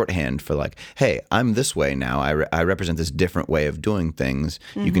a shorthand for like, hey, I'm this way now. I represent this different way of doing things.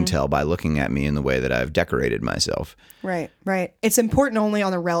 You can tell by looking at me in the way that I've decorated myself. Right. Right. It's important only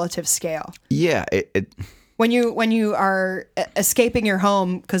on a relative scale. Yeah. When you are escaping your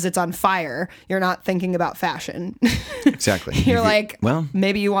home because it's on fire, you're not thinking about fashion. Exactly. You're like, well,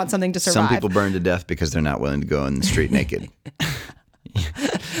 maybe you want something to survive. some people burn to death because they're not willing to go in the street naked.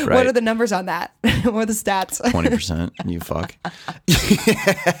 Right. What are the numbers on that? What are the stats? 20%. You fuck.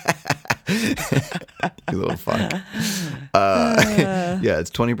 You little fuck. Yeah, it's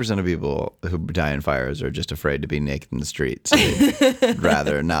 20% of people who die in fires are just afraid to be naked in the street. So they'd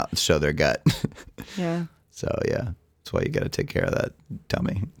rather not show their gut. Yeah. So yeah, that's why you got to take care of that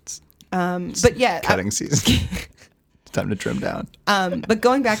dummy. It's But yeah, cutting season. It's time to trim down. but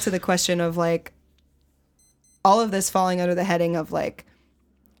going back to the question of like all of this falling under the heading of like,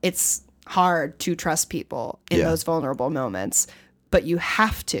 it's hard to trust people in Yeah. those vulnerable moments, but you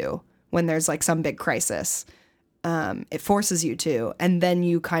have to when there's like some big crisis. It forces you to, and then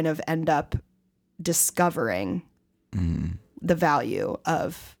you kind of end up discovering the value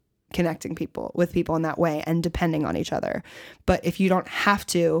of connecting with people in that way and depending on each other. But if you don't have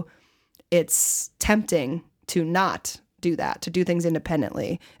to, it's tempting to not do that, to do things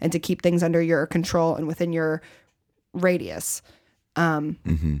independently and to keep things under your control and within your radius.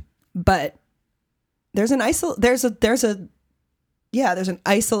 But there's an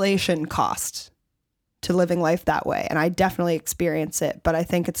isolation cost to living life that way. And I definitely experience it, but I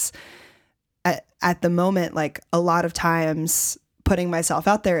think it's at the moment, like a lot of times putting myself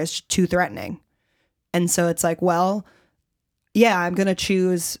out there is too threatening. And so it's like, well, yeah, I'm going to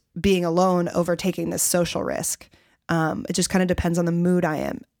choose being alone over taking this social risk. It just kind of depends on the mood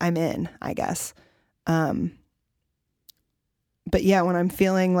I'm in, I guess. But yeah, when I'm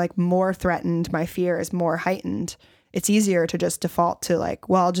feeling like more threatened, my fear is more heightened. It's easier to just default to like,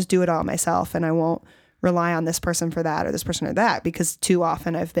 well, I'll just do it all myself and I won't rely on this person for that or this person or that, because too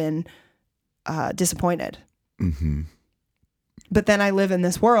often I've been disappointed. But then I live in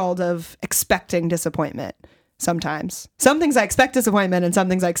this world of expecting disappointment sometimes. Some things I expect disappointment and some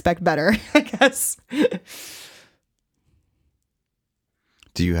things I expect better, I guess.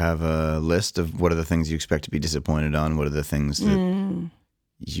 Do you have a list of what are the things you expect to be disappointed on? What are the things that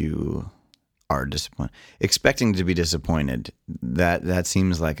you are disappointed? Expecting to be disappointed, that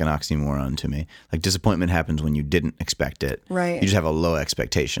seems like an oxymoron to me. Like disappointment happens when you didn't expect it. Right. You just have a low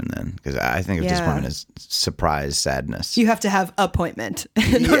expectation then. Because I think of disappointment as surprise sadness. You have to have appointment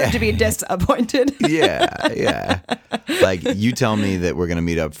in order to be disappointed. Yeah. Like you tell me that we're going to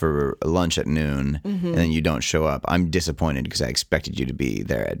meet up for lunch at noon and then you don't show up. I'm disappointed because I expected you to be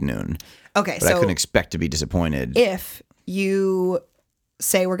there at noon. Okay, but I couldn't expect to be disappointed. If you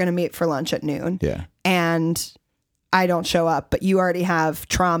say we're going to meet for lunch at noon and I don't show up, but you already have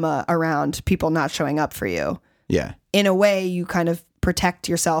trauma around people not showing up for you. Yeah. In a way, you kind of protect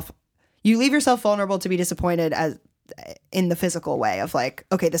yourself. You leave yourself vulnerable to be disappointed as in the physical way of like,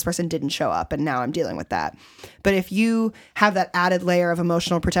 okay, this person didn't show up and now I'm dealing with that. But if you have that added layer of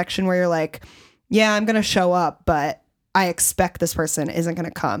emotional protection where you're like, yeah, I'm going to show up, but I expect this person isn't going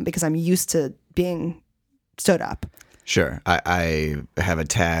to come because I'm used to being stood up. Sure. I have a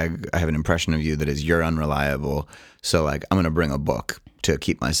tag, I have an impression of you that is you're unreliable. So like I'm going to bring a book to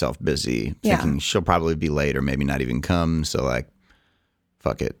keep myself busy, thinking she'll probably be late or maybe not even come. So like,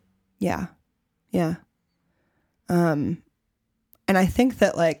 fuck it. Yeah. Yeah. And I think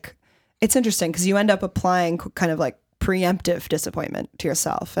that like, it's interesting because you end up applying kind of like preemptive disappointment to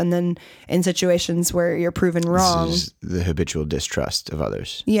yourself. And then in situations where you're proven wrong. This is the habitual distrust of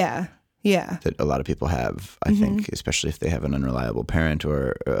others. Yeah. Yeah. That a lot of people have, I think, especially if they have an unreliable parent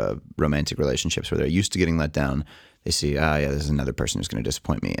or romantic relationships where they're used to getting let down. They see, there's another person who's going to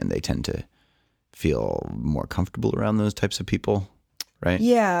disappoint me. And they tend to feel more comfortable around those types of people, right?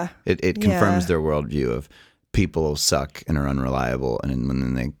 Yeah. It confirms their worldview of people suck and are unreliable. And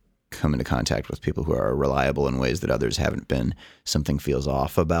when they come into contact with people who are reliable in ways that others haven't been, something feels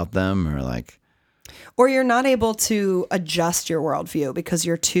off about them or like. Or you're not able to adjust your worldview because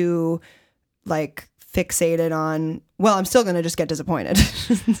you're too like fixated on, well, I'm still going to just get disappointed.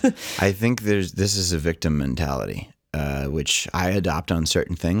 I think this is a victim mentality, which I adopt on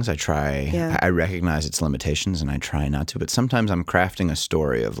certain things. I recognize its limitations and I try not to, but sometimes I'm crafting a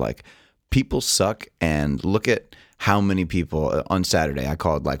story of like people suck and look at how many people on Saturday, I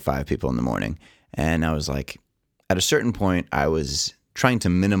called like 5 people in the morning and I was like, at a certain point I was trying to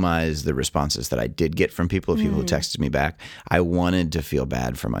minimize the responses that I did get from people who texted me back. I wanted to feel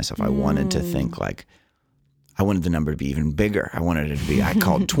bad for myself. I wanted to think like, I wanted the number to be even bigger. I wanted it to be, I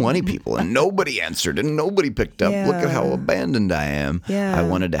called 20 people and nobody answered and nobody picked up. Look at how abandoned I am. Yeah. I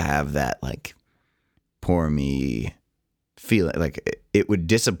wanted to have that like poor me feeling. Like it would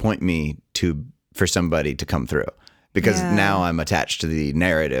disappoint me for somebody to come through because now I'm attached to the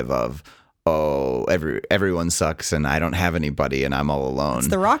narrative of, oh, everyone sucks and I don't have anybody and I'm all alone. It's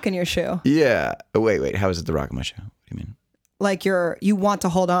the rock in your shoe. Yeah. Wait. How is it the rock in my shoe? What do you mean? Like you want to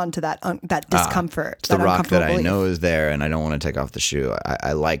hold on to that discomfort. It's the rock that I know is there and I don't want to take off the shoe.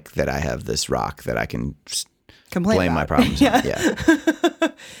 I like that I have this rock that I can blame my problems on. Yeah.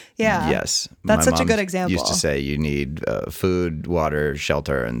 Yeah. Yes. That's My such a mom good example. Used to say you need food, water,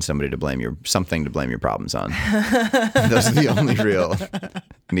 shelter, and something to blame your problems on. Those are the only real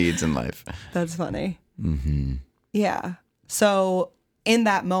needs in life. That's funny. Yeah. So in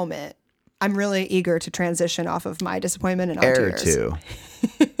that moment, I'm really eager to transition off of my disappointment and onto Air yours. too.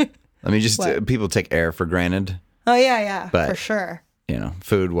 Let me just, people take air for granted. Oh yeah, But, for sure. You know,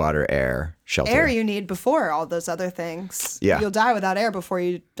 food, water, air, shelter. Air you need before all those other things. Yeah. You'll die without air before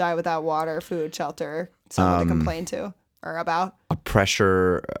you die without water, food, shelter, someone to complain to or about.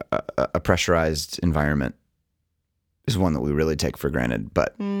 A pressurized environment is one that we really take for granted.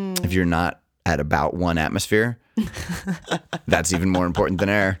 But if you're not at about 1 atmosphere, that's even more important than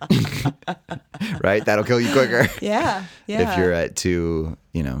air, right? That'll kill you quicker. Yeah. If you're at 2,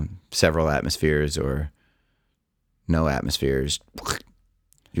 several atmospheres or no atmospheres,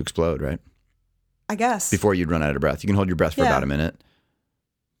 you explode, right? I guess. Before you'd run out of breath. You can hold your breath for Yeah. about a minute,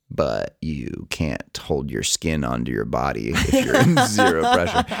 but you can't hold your skin onto your body if you're in zero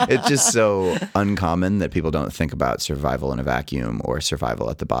pressure. It's just so uncommon that people don't think about survival in a vacuum or survival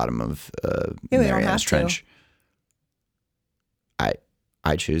at the bottom of we don't Marianas have to. Trench.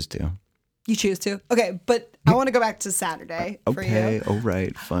 I choose to. You choose to. Okay, but I want to go back to Saturday for Okay, you. all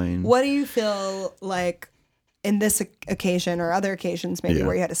right, fine. What do you feel like in this occasion or other occasions maybe Yeah.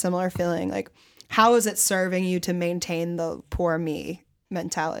 where you had a similar feeling? Like, how is it serving you to maintain the poor me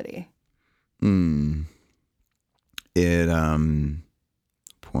mentality? It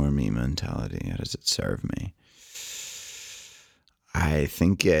poor me mentality. How does it serve me? I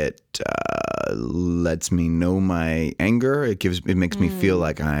think it lets me know my anger. It makes me feel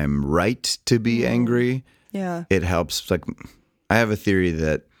like I'm right to be angry. Yeah. It helps. Like, I have a theory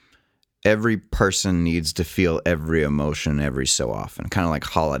that every person needs to feel every emotion every so often, kind of like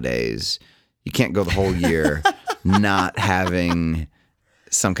holidays. You can't go the whole year not having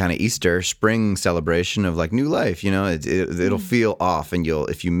some kind of Easter, spring celebration of like new life. It'll feel off, and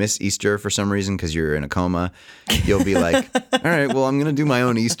if you miss Easter for some reason because you're in a coma, you'll be like, all right, well, I'm gonna do my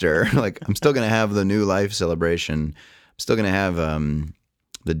own Easter. Like, I'm still gonna have the new life celebration. I'm still gonna have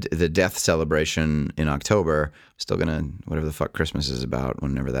the death celebration in October. I'm still gonna, whatever the fuck Christmas is about,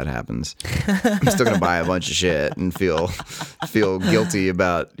 whenever that happens, I'm still gonna buy a bunch of shit and feel guilty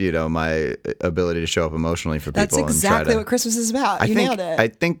about my ability to show up emotionally for people. That's exactly what Christmas is about. You nailed it. I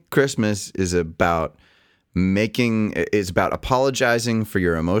think Christmas is about apologizing for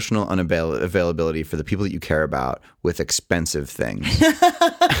your emotional unavailability for the people that you care about with expensive things.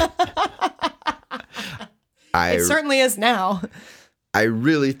 It certainly is now. I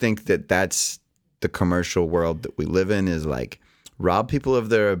really think that that's the commercial world that we live in, is like rob people of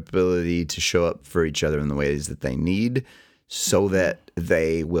their ability to show up for each other in the ways that they need, so that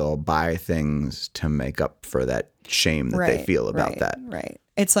they will buy things to make up for that shame that they feel about that. Right.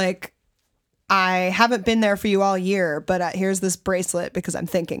 It's like, I haven't been there for you all year, but here's this bracelet because I'm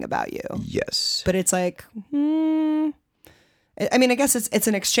thinking about you. Yes. But it's like, I guess it's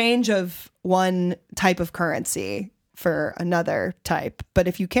an exchange of one type of currency for another type. But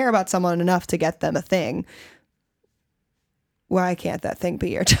if you care about someone enough to get them a thing, why can't that thing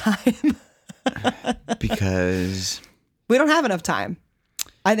be your time? Because we don't have enough time.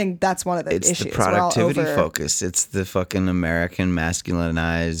 I think that's one of the issues. it's the We're all productivity over- focus. It's the fucking American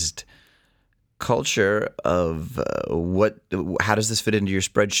masculinized culture of how does this fit into your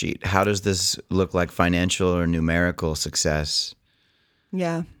spreadsheet? How does this look like financial or numerical success?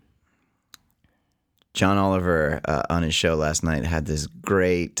 Yeah. John Oliver on his show last night had this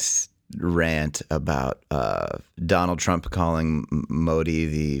great rant about Donald Trump calling Modi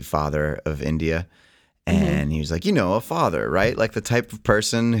the father of India. And he was like, a father, right? Like the type of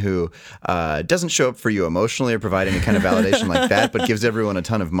person who doesn't show up for you emotionally or provide any kind of validation like that, but gives everyone a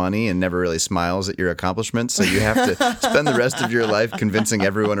ton of money and never really smiles at your accomplishments. So you have to spend the rest of your life convincing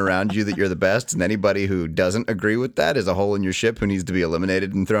everyone around you that you're the best. And anybody who doesn't agree with that is a hole in your ship who needs to be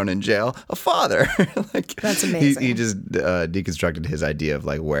eliminated and thrown in jail. A father. That's amazing. He just deconstructed his idea of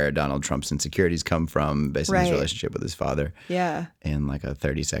like where Donald Trump's insecurities come from based on his Right. relationship with his father Yeah. in like a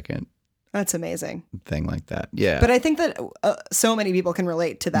 30-second That's amazing. thing like that. Yeah. But I think that so many people can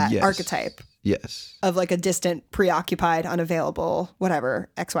relate to that Yes. archetype Yes. of like a distant, preoccupied, unavailable, whatever,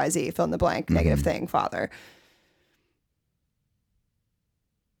 XYZ, fill in the blank, negative thing, father.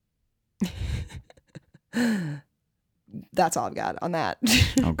 That's all I've got on that.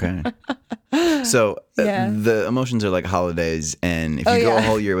 Okay. So Yeah. the emotions are like holidays, and if you go a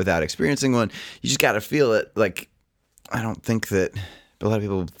whole year without experiencing one, you just got to feel it. Like, I don't think that a lot of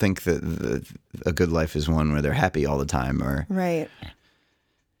people think that a good life is one where they're happy all the time, or Right.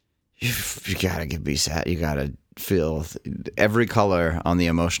 you got to be sad. You got to feel every color on the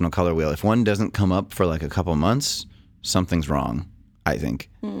emotional color wheel. If one doesn't come up for like a couple months, something's wrong, I think.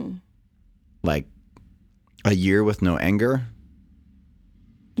 Like a year with no anger.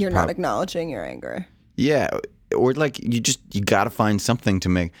 You're not acknowledging your anger. Yeah, or like you got to find something to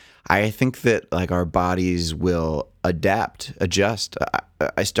make. I think that like our bodies will adjust.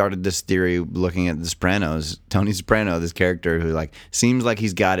 I started this theory looking at The Sopranos. Tony Soprano, this character who like seems like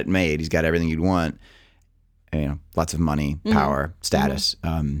he's got it made. He's got everything you'd want. Lots of money, power, status.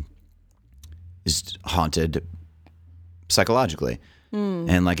 Is haunted psychologically.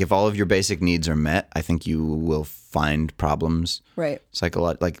 And like if all of your basic needs are met, I think you will find problems. Right.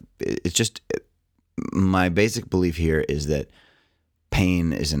 Like it's just my basic belief here is that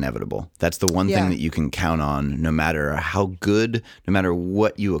pain is inevitable. That's the one thing that you can count on, no matter how good, no matter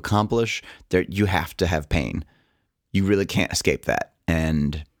what you accomplish, there you have to have pain. You really can't escape that.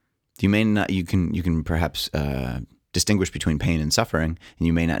 And you may not, you can perhaps distinguish between pain and suffering, and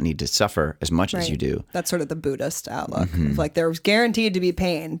you may not need to suffer as much as you do. That's sort of the Buddhist outlook. Of like there's guaranteed to be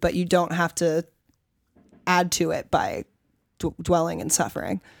pain, but you don't have to add to it by dwelling in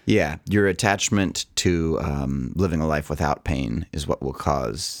suffering. Yeah, your attachment to living a life without pain is what will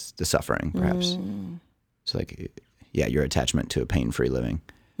cause the suffering, perhaps. So, like, yeah, your attachment to a pain-free living.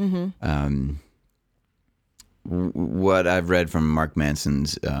 What I've read from Mark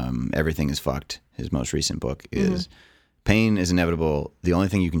Manson's Everything is Fucked, his most recent book, is pain is inevitable. The only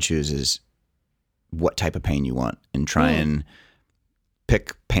thing you can choose is what type of pain you want, and try and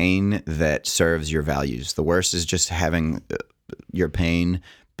pick pain that serves your values. The worst is just having your pain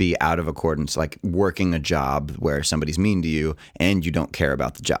be out of accordance, like working a job where somebody's mean to you and you don't care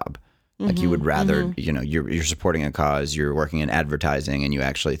about the job. Like you would rather, you know, you're supporting a cause, you're working in advertising, and you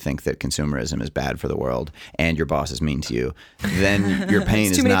actually think that consumerism is bad for the world, and your boss is mean to you. Then your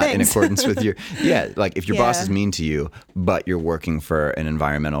pain is not in accordance with your like if your boss is mean to you, but you're working for an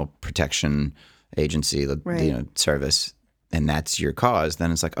environmental protection agency, service, and that's your cause,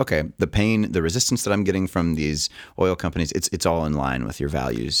 then it's like, okay, the pain, the resistance that I'm getting from these oil companies, it's all in line with your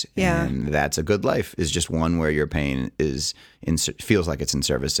values. Yeah. And that's a good life, is just one where your pain feels like it's in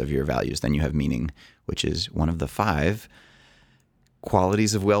service of your values. Then you have meaning, which is one of the 5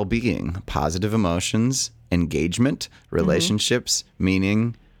 qualities of well-being: positive emotions, engagement, relationships,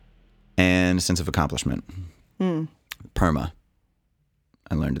 meaning, and a sense of accomplishment. PERMA.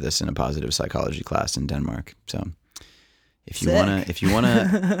 I learned this in a positive psychology class in Denmark. So if you wanna,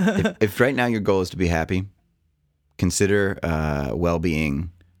 if right now your goal is to be happy, consider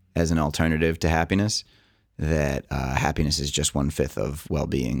well-being as an alternative to happiness. That happiness is just 1/5 of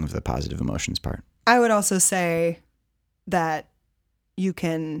well-being, of the positive emotions part. I would also say that you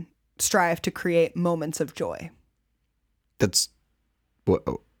can strive to create moments of joy. That's what.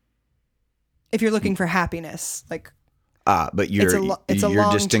 If you're looking for happiness, like. But your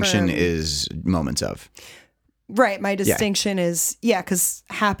distinction is moments of. Right. My distinction is, because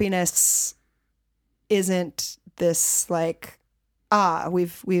happiness isn't this like,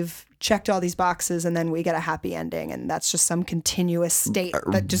 we've checked all these boxes and then we get a happy ending, and that's just some continuous state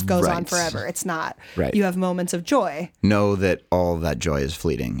that just goes on forever. It's not. Right. You have moments of joy. Know that all that joy is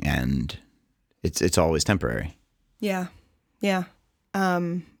fleeting, and it's always temporary. Yeah. Yeah.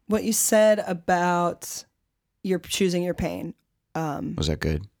 What you said about you're choosing your pain. Was that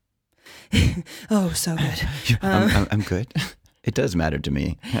good? Oh, so good. I'm good. It does matter to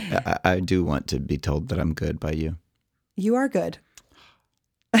me. I do want to be told that I'm good by you. You are good.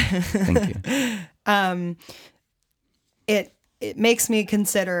 Thank you. It makes me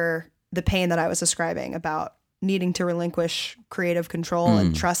consider the pain that I was describing about needing to relinquish creative control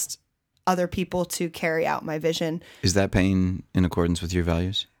and trust other people to carry out my vision. Is that pain in accordance with your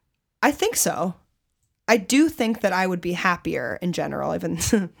values? I think so. I do think that I would be happier in general. Even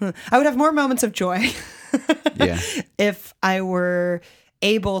I would have more moments of joy if I were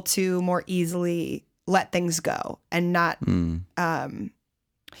able to more easily let things go and not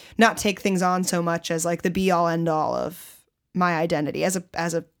take things on so much as like the be all end all of my identity as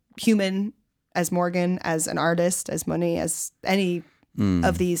a human, as Morgan, as an artist, as Money, as any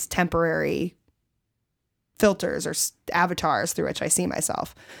of these temporary filters or avatars through which I see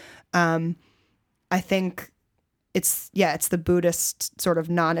myself. I think it's the Buddhist sort of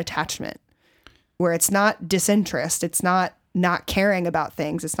non-attachment, where it's not disinterest. It's not caring about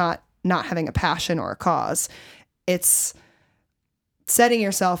things. It's not having a passion or a cause. It's setting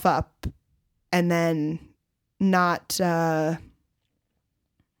yourself up and then not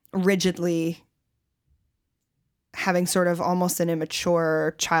rigidly having sort of almost an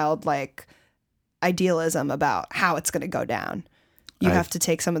immature, childlike idealism about how it's going to go down. You have to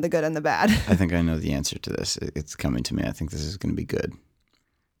take some of the good and the bad. I think I know the answer to this. It's coming to me. I think this is going to be good.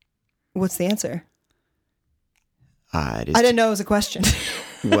 What's the answer? I didn't know it was a question.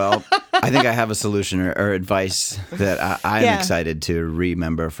 Well, I think I have a solution or advice that I'm excited to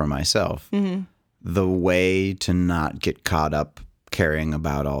remember for myself. Mm-hmm. The way to not get caught up caring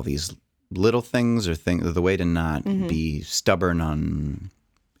about all these little things or things, the way to not be stubborn on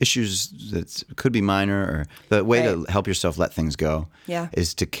issues that could be minor, or the way to help yourself let things go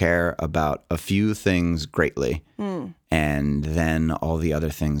is to care about a few things greatly. And then all the other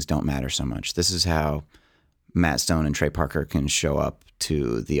things don't matter so much. This is how Matt Stone and Trey Parker can show up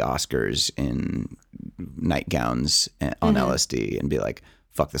to the Oscars in nightgowns on LSD and be like,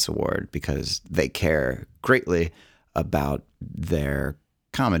 fuck this award, because they care greatly about their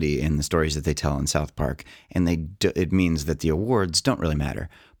comedy and the stories that they tell in South Park. And it means that the awards don't really matter.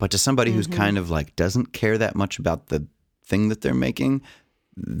 But to somebody who's kind of like doesn't care that much about the thing that they're making,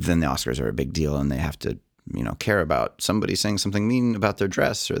 then the Oscars are a big deal, and they have to, care about somebody saying something mean about their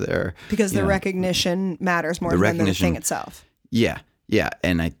dress or their... Because the recognition matters more than the thing itself. Yeah. Yeah.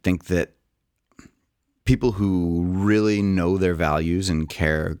 And I think that people who really know their values and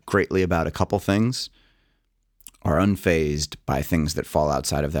care greatly about a couple things are unfazed by things that fall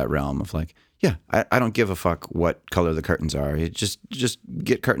outside of that realm of like, yeah, I don't give a fuck what color the curtains are. Just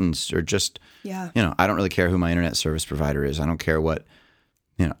get curtains, or just, I don't really care who my internet service provider is. I don't care what,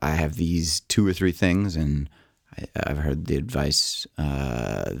 I have these 2 or 3 things, and I've heard the advice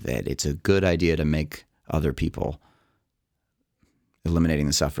that it's a good idea to make other people, eliminating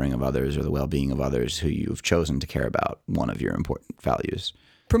the suffering of others or the well-being of others who you've chosen to care about, one of your important values.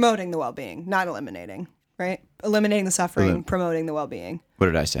 Promoting the well-being, not eliminating, right? Eliminating the suffering, promoting the well-being. What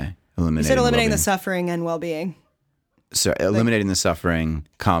did I say? You said eliminating the suffering and well-being. So eliminating the suffering,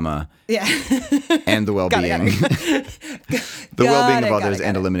 comma, yeah, and the well-being. The well-being of others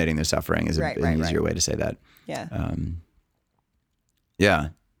and eliminating their suffering is an easier way to say that. Yeah. Yeah.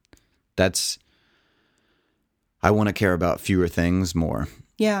 I want to care about fewer things more.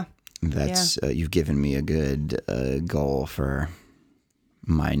 Yeah. You've given me a good goal for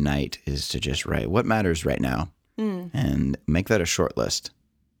my night, is to just write what matters right now and make that a short list.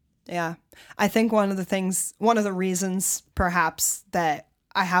 Yeah. I think one of the reasons perhaps that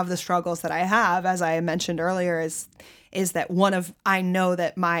I have the struggles that I have, as I mentioned earlier, is that I know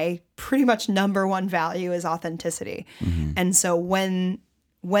that my pretty much number one value is authenticity. Mm-hmm. And so when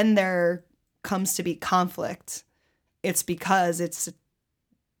there comes to be conflict, it's because it's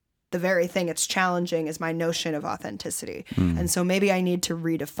the very thing it's challenging is my notion of authenticity. Mm. And so maybe I need to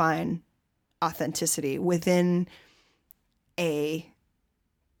redefine authenticity within a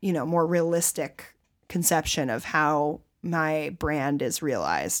more realistic conception of how my brand is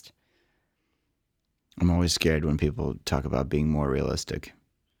realized. I'm always scared when people talk about being more realistic.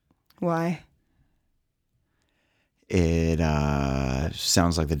 Why? It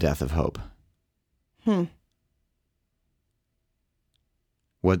sounds like the death of hope.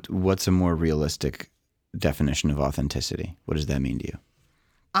 What's a more realistic definition of authenticity? What does that mean to you?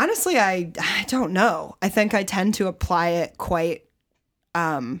 Honestly, I don't know. I think I tend to apply it quite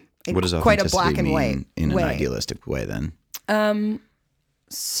what does quite a black and white in an idealistic way then?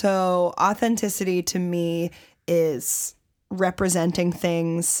 So authenticity to me is representing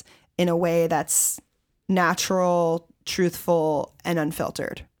things in a way that's natural, truthful, and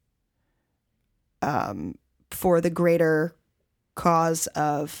unfiltered, for the greater cause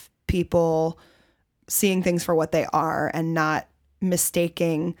of people seeing things for what they are and not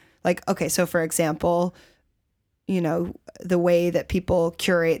mistaking. Like, okay, so for example, the way that people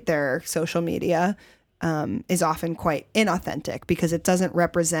curate their social media is often quite inauthentic because it doesn't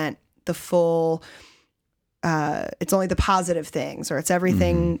represent the full, it's only the positive things, or it's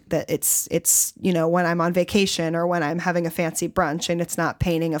everything that it's when I'm on vacation or when I'm having a fancy brunch, and it's not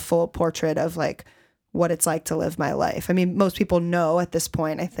painting a full portrait of like what it's like to live my life. I mean, most people know at this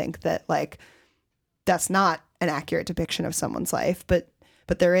point, I think, that like that's not an accurate depiction of someone's life, but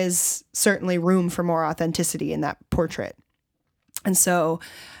there is certainly room for more authenticity in that portrait. And so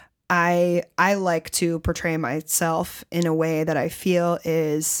I like to portray myself in a way that I feel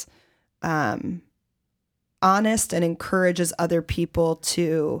is honest and encourages other people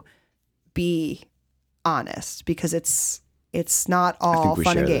to be honest, because it's not all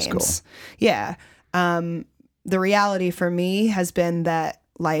fun and games. Yeah. The reality for me has been that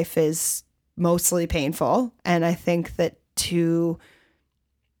life is mostly painful. And I think that to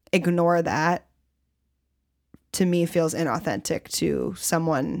ignore that, to me, feels inauthentic to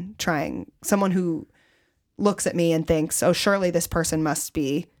someone who looks at me and thinks, oh, surely this person must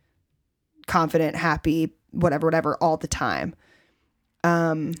be confident, happy, whatever, all the time.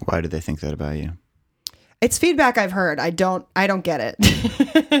 Why do they think that about you? It's feedback I've heard. I don't get it.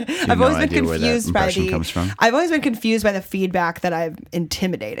 I've always been confused by I've always been confused by the feedback that I'm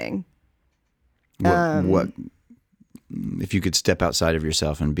intimidating. What if you could step outside of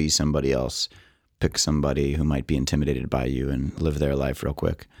yourself and be somebody else, pick somebody who might be intimidated by you and live their life real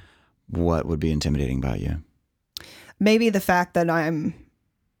quick, what would be intimidating about you? Maybe the fact that I'm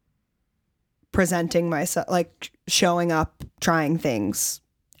presenting myself, like showing up, trying things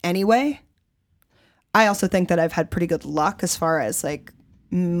anyway. I also think that I've had pretty good luck as far as like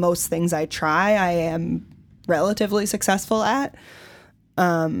most things I try, I am relatively successful at.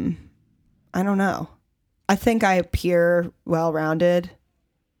 I don't know. I think I appear well-rounded.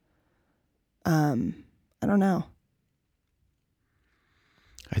 I don't know.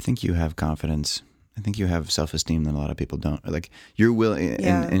 I think you have confidence. I think you have self-esteem that a lot of people don't. Like, you're willing,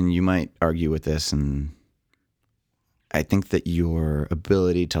 and you might argue with this, and I think that your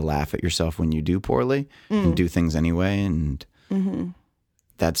ability to laugh at yourself when you do poorly and do things anyway, and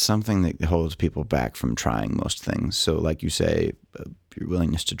that's something that holds people back from trying most things. So like you say, your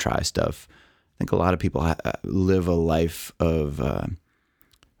willingness to try stuff. I think a lot of people live a life of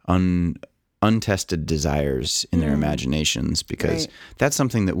untested desires in their imaginations, because that's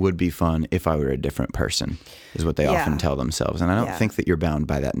something that would be fun if I were a different person, is what they often tell themselves. And I don't think that you're bound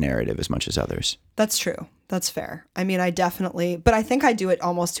by that narrative as much as others. That's true. That's fair. I mean, but I think I do it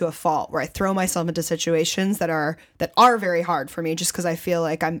almost to a fault, where I throw myself into situations that are very hard for me, just because I feel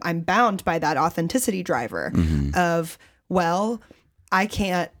like I'm bound by that authenticity driver of, well, I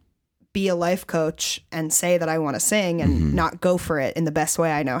can't be a life coach and say that I want to sing and not go for it in the best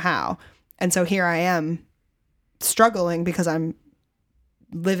way I know how. And so here I am struggling because I'm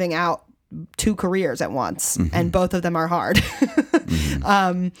living out 2 careers at once, and both of them are hard.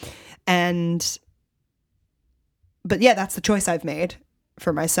 But yeah, that's the choice I've made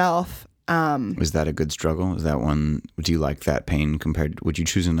for myself. Was that a good struggle? Is that one, do you like that pain would you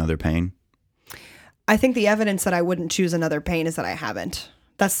choose another pain? I think the evidence that I wouldn't choose another pain is that I haven't.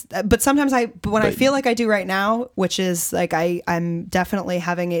 But sometimes I feel like I do right now, which is like I'm definitely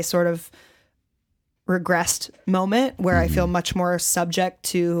having a sort of regressed moment where I feel much more subject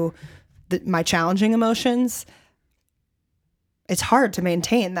to my challenging emotions. It's hard to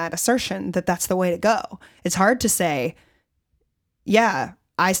maintain that assertion that that's the way to go. It's hard to say, yeah,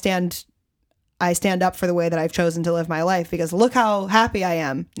 I stand up for the way that I've chosen to live my life, because look how happy I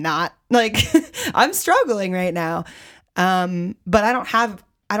am. Not like I'm struggling right now. But I don't have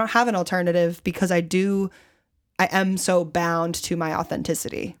an alternative, because I am so bound to my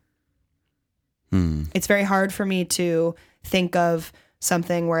authenticity. It's very hard for me to think of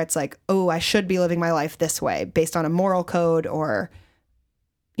something where it's like, oh, I should be living my life this way based on a moral code, or,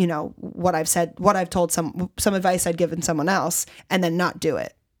 you know, what I've said, what I've told some advice I'd given someone else, and then not do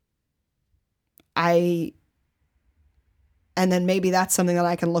it. And then maybe that's something that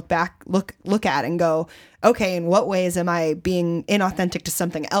I can look at and go, okay, in what ways am I being inauthentic to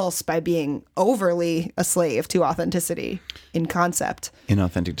something else by being overly a slave to authenticity in concept?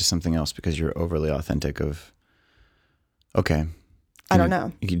 Inauthentic to something else because you're overly authentic of, okay. I don't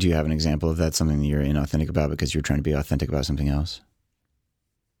know. Do you have an example of that, something that you're inauthentic about because you're trying to be authentic about something else?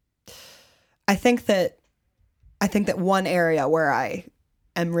 I think that one area where I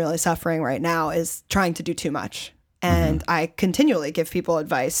am really suffering right now is trying to do too much. And I continually give people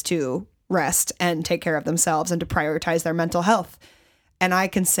advice to rest and take care of themselves and to prioritize their mental health. And I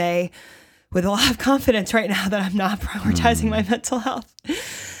can say with a lot of confidence right now that I'm not prioritizing my mental health.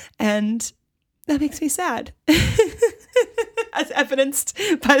 And that makes me sad, as evidenced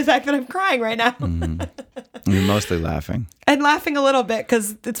by the fact that I'm crying right now. You're mostly laughing. And laughing a little bit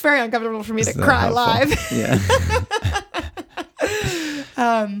because it's very uncomfortable for me to cry live. Yeah.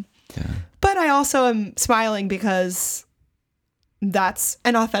 But I also am smiling because that's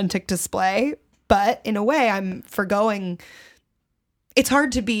an authentic display. But in a way, I'm forgoing. It's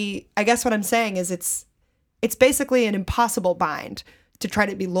hard to be, I guess what I'm saying is it's basically an impossible bind to try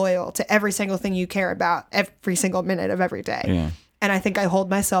to be loyal to every single thing you care about every single minute of every day. Yeah. And I think I hold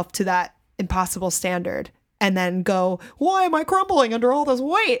myself to that impossible standard and then go, why am I crumbling under all this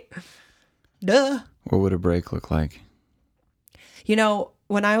weight? Duh. What would a break look like? You know,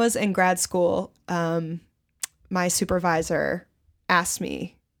 when I was in grad school, my supervisor asked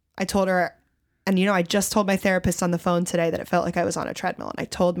me, I told her, and you know, I just told my therapist on the phone today that it felt like I was on a treadmill. And I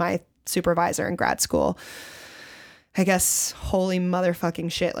told my supervisor in grad school, I guess, holy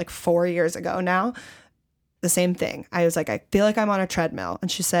motherfucking shit, like 4 years ago now, the same thing. I was like, I feel like I'm on a treadmill.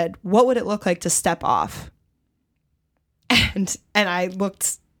 And she said, what would it look like to step off? And I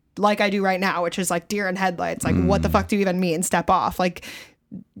looked like I do right now, which is like deer in headlights. Like, what the fuck do you even mean step off? Like,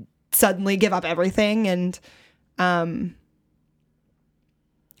 suddenly give up everything. And I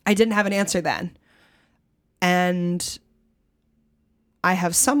didn't have an answer then. And I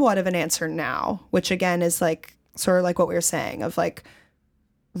have somewhat of an answer now, which again is like sort of like what we were saying of like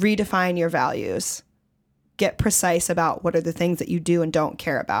redefine your values, get precise about what are the things that you do and don't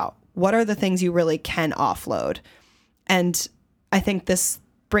care about. What are the things you really can offload? And I think this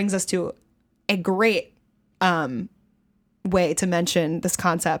brings us to a great way to mention this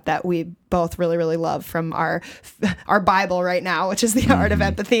concept that we both really, really love from our Bible right now, which is The Art of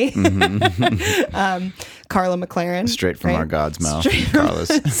Empathy. Carla McLaren. Straight from right? our God's mouth. Straight from-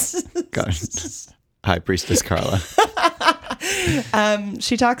 Carla's. God. High Priestess Carla.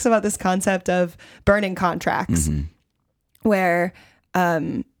 She talks about this concept of burning contracts, where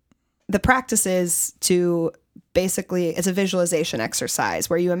the practice is to basically, it's a visualization exercise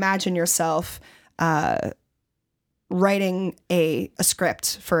where you imagine yourself writing a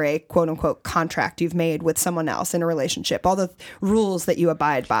script for a quote unquote contract you've made with someone else in a relationship, all the rules that you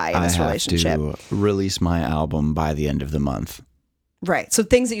abide by in this relationship. I have to release my album by the end of the month. Right. So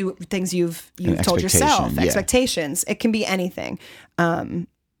things you've told yourself, yeah. expectations. It can be anything. I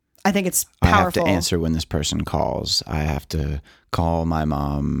think it's I have powerful. to answer when this person calls. I have to call my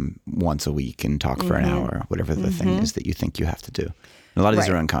mom once a week and talk for an hour, whatever the thing is that you think you have to do. And a lot of these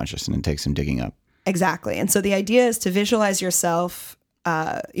Right. are unconscious, and it takes some digging up. Exactly. And so the idea is to visualize yourself,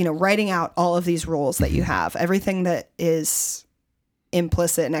 writing out all of these rules that you have, everything that is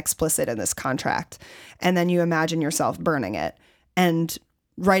implicit and explicit in this contract. And then you imagine yourself burning it and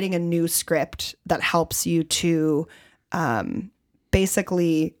writing a new script that helps you to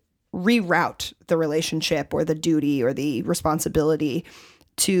basically reroute the relationship or the duty or the responsibility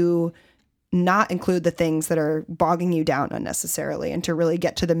to not include the things that are bogging you down unnecessarily, and to really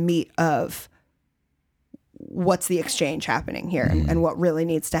get to the meat of what's the exchange happening here and what really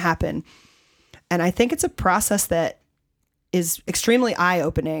needs to happen. And I think it's a process that is extremely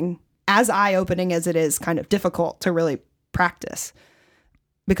eye-opening as it is kind of difficult to really practice,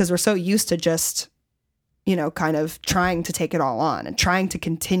 because we're so used to just, kind of trying to take it all on and trying to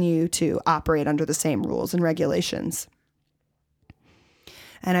continue to operate under the same rules and regulations.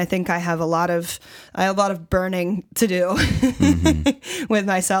 And I think I have a lot of burning to do with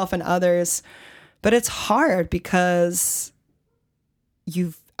myself and others. But it's hard because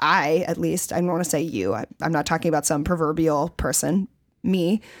I don't want to say you, I'm not talking about some proverbial person,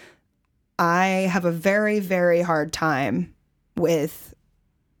 me. I have a very, very hard time with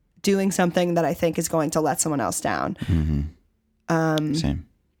doing something that I think is going to let someone else down. Same.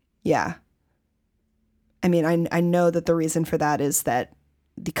 Yeah. I mean, I know that the reason for that is that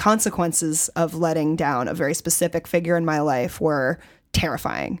the consequences of letting down a very specific figure in my life were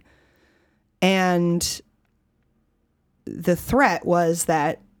terrifying. And the threat was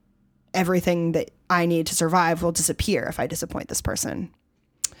that everything that I need to survive will disappear if I disappoint this person.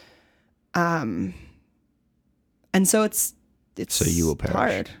 And so it's So you will perish.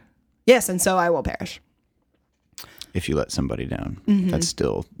 hard. Yes, and so I will perish. If you let somebody down, that's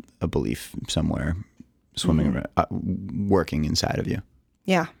still a belief somewhere swimming around, working inside of you.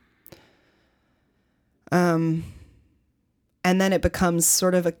 Yeah. And then it becomes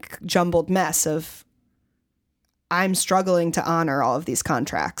sort of a jumbled mess of I'm struggling to honor all of these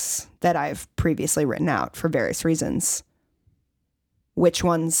contracts that I've previously written out for various reasons. Which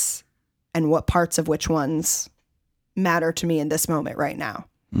ones and what parts of which ones matter to me in this moment right now.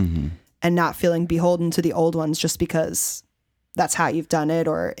 And not feeling beholden to the old ones just because that's how you've done it,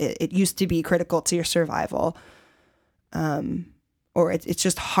 or it used to be critical to your survival. Or it's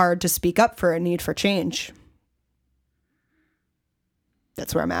just hard to speak up for a need for change.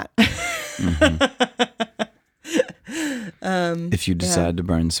 That's where I'm at. If you decide to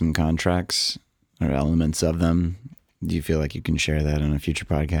burn some contracts or elements of them, do you feel like you can share that on a future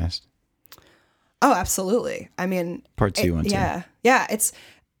podcast? Oh, absolutely. I mean, Part 2 and 2. Yeah. Yeah. It's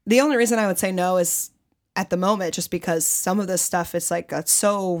the only reason I would say no is at the moment, just because some of this stuff, it's like, it's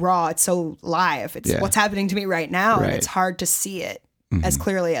so raw. It's so live. It's what's happening to me right now. Right. And it's hard to see it as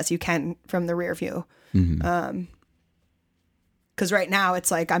clearly as you can from the rear view. Because right now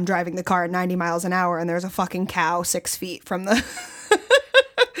it's like I'm driving the car at 90 miles an hour and there's a fucking cow 6 feet from the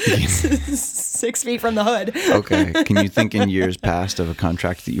 6 feet from the hood. Okay. Can you think in years past of a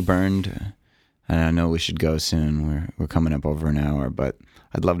contract that you burned? And I know we should go soon. We're coming up over an hour, but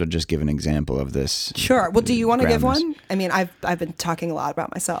I'd love to just give an example of this. Sure. Well, do you want to give Grandma's. one? I mean, I've been talking a lot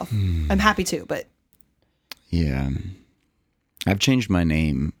about myself. I'm happy to, but Yeah. I've changed my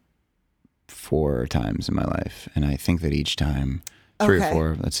name 4 times in my life, and I think that each time, 3 Okay.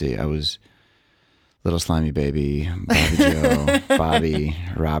 or 4, let's see, I was Little Slimy Baby, Bobby Joe, Bobby,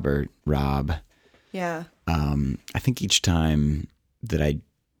 Robert, Rob. yeah. I think each time that I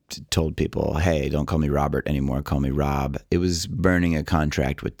told people, hey, don't call me Robert anymore, call me Rob, it was burning a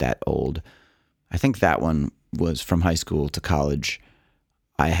contract with that old. I think that one was from high school to college.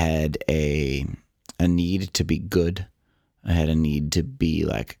 I had a need to be good. I had a need to be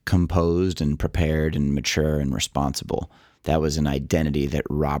like composed and prepared and mature and responsible. That was an identity that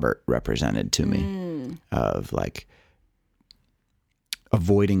Robert represented to me, of like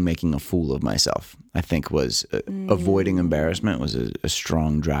avoiding making a fool of myself. I think was avoiding embarrassment was a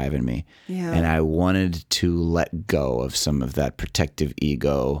strong drive in me. Yeah. And I wanted to let go of some of that protective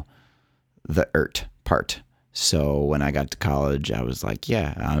ego, the part. So when I got to college, I was like,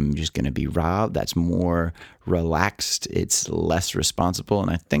 yeah, I'm just going to be Rob. That's more relaxed. It's less responsible. And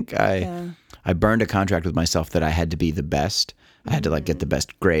I think I burned a contract with myself that I had to be the best. I had to like get the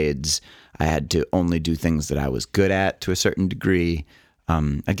best grades. I had to only do things that I was good at to a certain degree.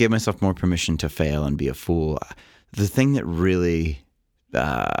 I gave myself more permission to fail and be a fool. The thing that really,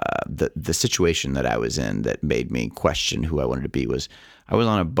 the situation that I was in that made me question who I wanted to be was I was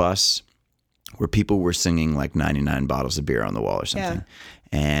on a bus where people were singing like 99 bottles of beer on the wall or something.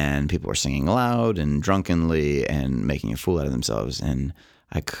 Yeah. And people were singing loud and drunkenly and making a fool out of themselves. And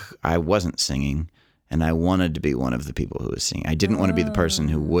I wasn't singing, and I wanted to be one of the people who was singing. I didn't want to be the person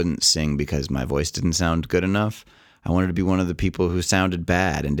who wouldn't sing because my voice didn't sound good enough. I wanted to be one of the people who sounded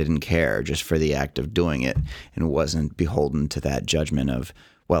bad and didn't care just for the act of doing it and wasn't beholden to that judgment of,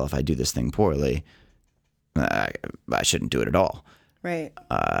 well, if I do this thing poorly, I shouldn't do it at all. Right.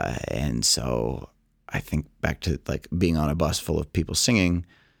 And so I think back to like being on a bus full of people singing,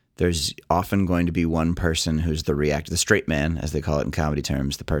 there's often going to be one person who's the straight man, as they call it in comedy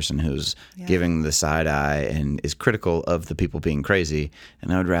terms, the person who's giving the side eye and is critical of the people being crazy.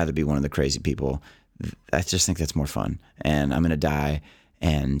 And I would rather be one of the crazy people. I just think that's more fun. And I'm going to die.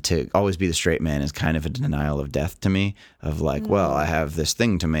 And to always be the straight man is kind of a denial of death to me, of like, well, I have this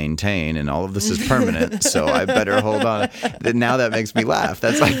thing to maintain and all of this is permanent, so I better hold on. Now that makes me laugh.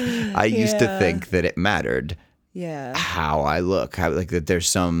 That's like, I used to think that it mattered how I look, like that there's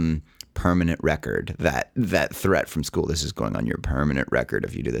some permanent record, that threat from school, this is going on your permanent record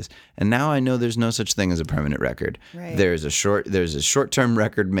if you do this. And now I know there's no such thing as a permanent record. Right. There's a short-term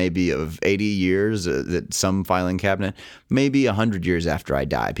record maybe of 80 years that some filing cabinet, maybe 100 years after I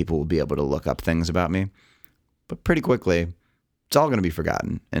die, people will be able to look up things about me. But pretty quickly, it's all going to be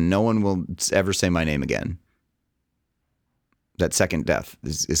forgotten and no one will ever say my name again. That second death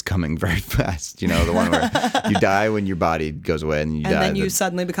is coming very fast. You know, the one where you die when your body goes away and you die. And then you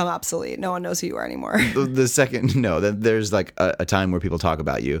suddenly become obsolete. No one knows who you are anymore. The second, there's like a time where people talk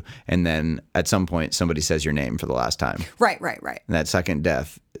about you. And then at some point, somebody says your name for the last time. Right. And that second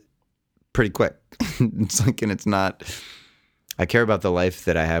death, pretty quick. It's like, and it's not, I care about the life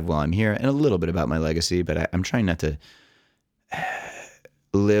that I have while I'm here and a little bit about my legacy, but I'm trying not to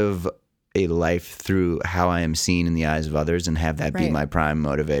live a life through how I am seen in the eyes of others and have that be my prime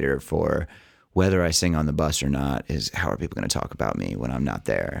motivator for whether I sing on the bus or not is how are people going to talk about me when I'm not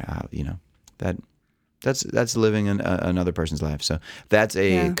there? That's living another person's life. So that's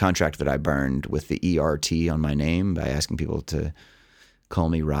a contract that I burned with the ERT on my name by asking people to call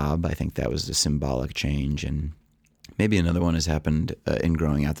me Rob. I think that was a symbolic change. And maybe another one has happened in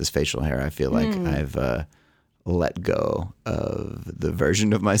growing out this facial hair. I feel like I've let go of the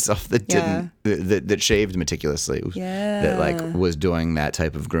version of myself that didn't that shaved meticulously, that like was doing that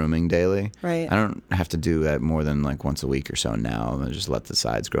type of grooming daily. Right. I don't have to do that more than like once a week or so now. I'm gonna just let the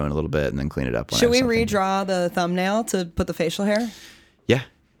sides grow in a little bit and then clean it up. Should we redraw the thumbnail to put the facial hair? Yeah,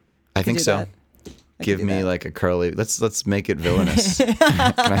 I think so. Give me like a curly. Let's make it villainous. Can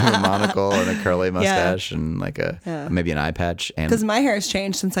I have a monocle and a curly mustache and like maybe an eye patch? Because my hair has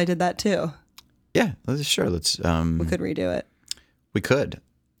changed since I did that too. Yeah, sure. Let's. We could redo it. We could.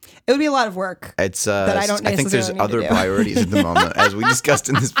 It would be a lot of work. It's. I think there's other priorities at the moment, as we discussed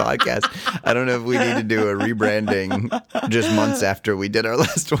in this podcast. I don't know if we need to do a rebranding just months after we did our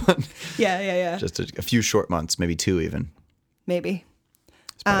last one. Yeah. Just a few short months, maybe 2 even. Maybe.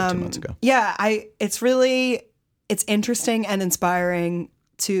 It's probably 2 months ago. Yeah, it's interesting and inspiring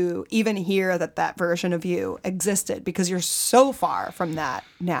to even hear that version of you existed because you're so far from that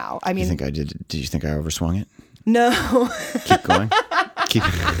now. I mean, did you think I overswung it? No. Keep going.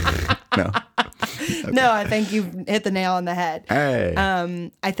 No. Okay. No, I think you've hit the nail on the head. Hey.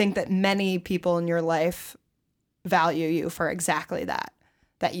 I think that many people in your life value you for exactly that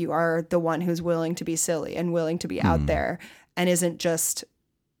you are the one who's willing to be silly and willing to be out there and isn't just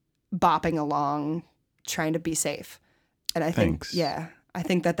bopping along trying to be safe. And I think, I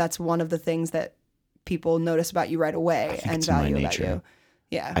think that's one of the things that people notice about you right away and value about you.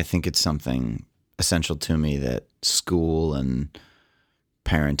 Yeah. I think it's something essential to me that school and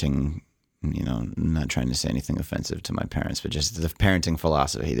parenting, I'm not trying to say anything offensive to my parents, but just the parenting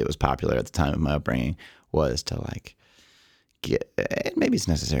philosophy that was popular at the time of my upbringing was to like maybe it's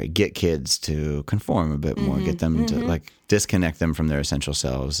necessary, get kids to conform a bit more, get them to like disconnect them from their essential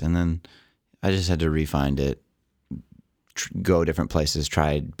selves. And then I just had to re-find it go different places,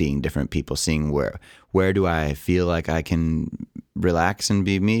 try being different people, seeing where do I feel like I can relax and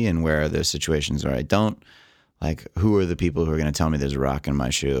be me, and where are there situations where I don't. Like, who are the people who are going to tell me there's a rock in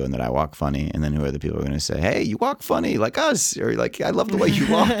my shoe and that I walk funny? And then who are the people who are going to say, hey, you walk funny like us? Or like, I love the way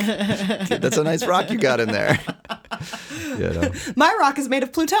you walk. That's a nice rock you got in there. You know? My rock is made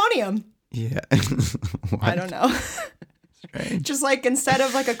of plutonium. Yeah. I don't know. Strange. Just like instead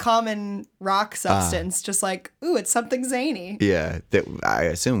of like a common rock substance, just like, ooh, it's something zany. Yeah. That I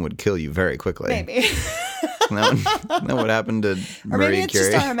assume would kill you very quickly. Maybe. Isn't that what happened to Or maybe Marie it's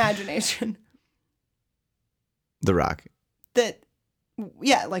Curie? just our imagination. The rock. That,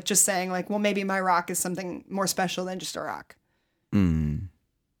 yeah, like just saying like, well, maybe my rock is something more special than just a rock. It's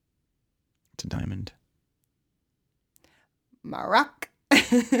a diamond. My rock.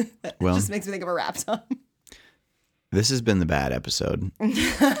 That Well- just makes me think of a rap song. This has been the bad episode.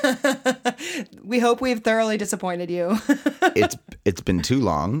 We hope we've thoroughly disappointed you. It's been too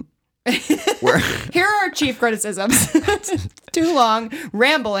long. Here are our chief criticisms. Too long,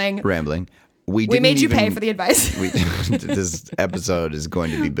 rambling. Rambling. We didn't made you pay even- for the advice. This episode is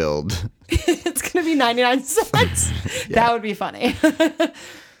going to be billed. It's going to be 99 cents. That would be funny.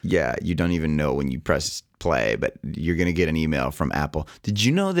 Yeah, you don't even know when you press play, but you're going to get an email from Apple. Did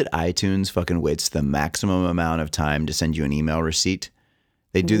you know that iTunes fucking waits the maximum amount of time to send you an email receipt?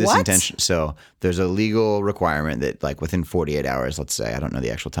 They do this What? intention. So there's a legal requirement that like within 48 hours, let's say, I don't know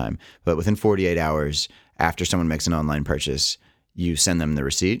the actual time, but within 48 hours after someone makes an online purchase, you send them the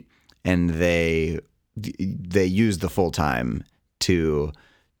receipt, and they use the full time to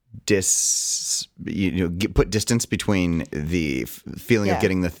put distance between the feeling of Yeah.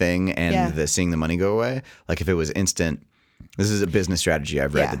 getting the thing and Yeah. the seeing the money go away. Like if it was instant, this is a business strategy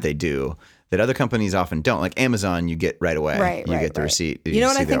I've read Yeah. that they do that other companies often don't. Like Amazon, you get right away. Right, you right, get the right. receipt. You know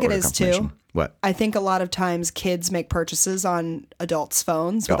what see I the think it order is, too? confirmation. What? I think a lot of times kids make purchases on adults'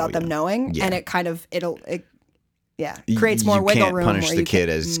 phones without them yeah. knowing, Yeah. and it kind of creates more you wiggle can't room. punish where the you kid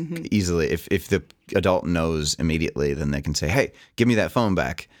can- as easily. If the adult knows immediately, then they can say, hey, give me that phone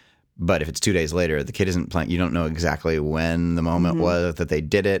back. But if it's 2 days later, the kid isn't playing. You don't know exactly when the moment was that they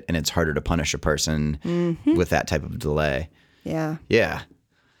did it, and it's harder to punish a person with that type of delay. Yeah. Yeah.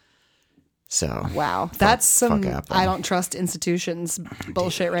 So Wow. That's some fuck Apple. I don't trust institutions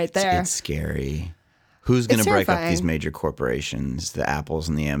bullshit right there. it's scary. Who's going to It's break up these terrifying. major corporations? The Apples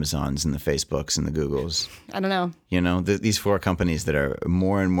and the Amazons and the Facebooks and the Googles. I don't know. You know, these four companies that are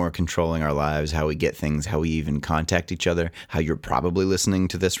more and more controlling our lives, how we get things, how we even contact each other, how you're probably listening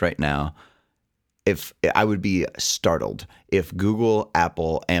to this right now. If I would be startled if Google,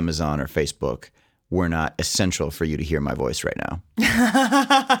 Apple, Amazon, or Facebook were not essential for you to hear my voice right now.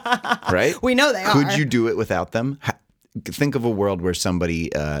 Right? We know they Could are. you do it without them? Think of a world where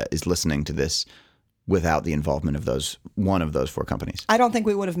somebody is listening to this without the involvement of one of those four companies. I don't think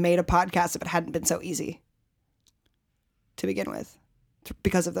we would have made a podcast if it hadn't been so easy to begin with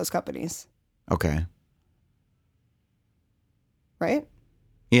because of those companies, Okay. right?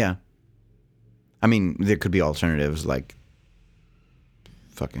 Yeah. I mean, there could be alternatives like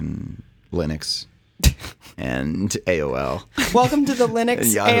fucking Linux and AOL. Welcome to the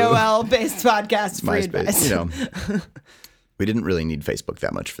Linux Yahoo. AOL based podcast for advice. MySpace, you know. We didn't really need Facebook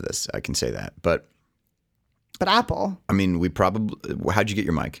that much for this. I can say that. But But Apple, I mean, how'd you get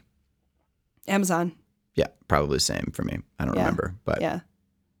your mic? Amazon, Yeah, probably the same for me. I don't Yeah. remember, but yeah.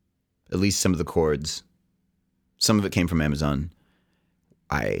 at least some of the cords, some of it came from Amazon.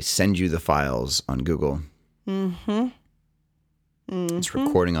 I send you the files on Google. It's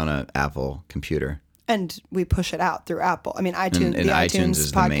recording on an Apple computer. And we push it out through Apple. I mean, iTunes. And the iTunes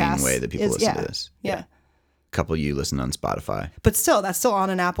is the main podcast way that people is- listen yeah, to this. Yeah. A couple of you listen on Spotify But still, that's still on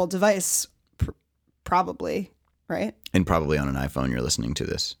an Apple device, probably, right? and probably on an iPhone you're listening to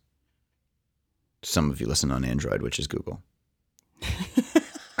this. Some of you listen on Android, which is Google.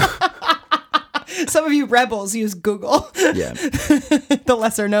 Some of you rebels use Google, Yeah, the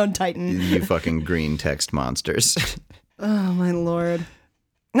lesser known Titan. you fucking green text monsters. Oh, my Lord.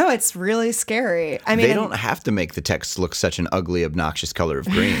 No, it's really scary. I mean, They don't have to make the text look such an ugly, obnoxious color of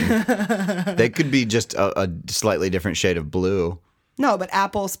green. They could be just a slightly different shade of blue. no, but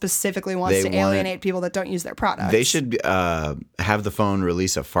Apple specifically wants They to want- alienate people that don't use their products. They should have the phone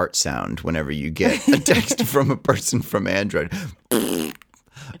release a fart sound whenever you get a text from a person from Android.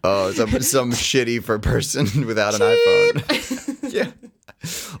 Oh, some shitty for person without an iPhone. Yeah.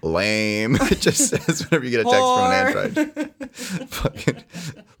 Lame. It just says whenever you get a text from an Android. Fucking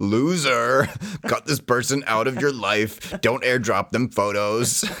loser. Cut this person out of your life. Don't airdrop them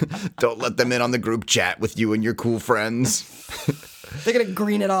photos. Don't let them in on the group chat with you and your cool friends. They're gonna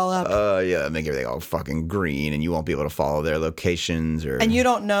green it all up. Yeah, make everything all fucking green, and you won't be able to follow their locations or. And you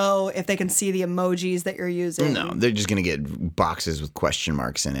don't know if they can see the emojis that you're using. No, they're just gonna get boxes with question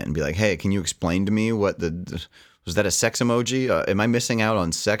marks in it and be like, "Hey, can you explain to me what was that a sex emoji? Am I missing out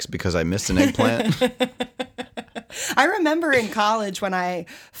on sex because I missed an eggplant?" I remember in college when I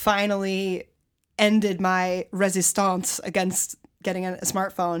finally ended my resistance against getting a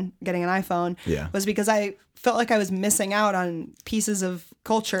smartphone, getting an iPhone, was because I felt like I was missing out on pieces of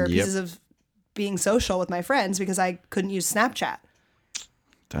culture, pieces of being social with my friends because I couldn't use Snapchat.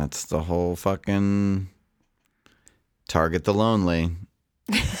 That's the whole fucking target the lonely.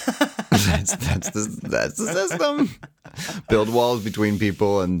 that's the system. Build walls between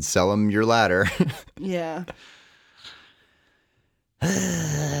people and sell them your ladder. Yeah.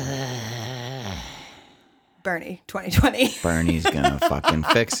 Bernie 2020. Bernie's gonna fucking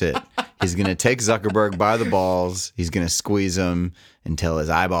fix it. He's gonna take Zuckerberg by the balls. He's gonna squeeze him until his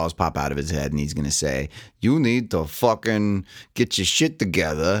eyeballs pop out of his head, and he's gonna say, "You need to fucking get your shit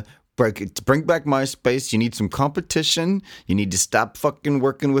together. Bring back MySpace. You need some competition. You need to stop fucking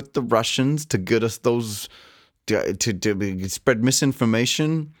working with the Russians to get us those to spread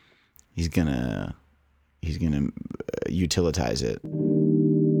misinformation." He's gonna utilitize it.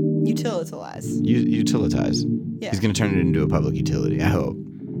 Utilitarize. Utilitize. Yeah. He's going to turn it into a public utility, I hope.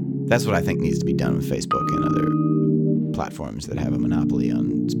 That's what I think needs to be done with Facebook and other platforms that have a monopoly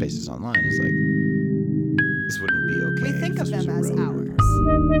on spaces online. Is like, this wouldn't be okay. We think if of this them was as a road.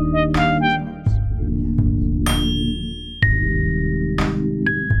 ours.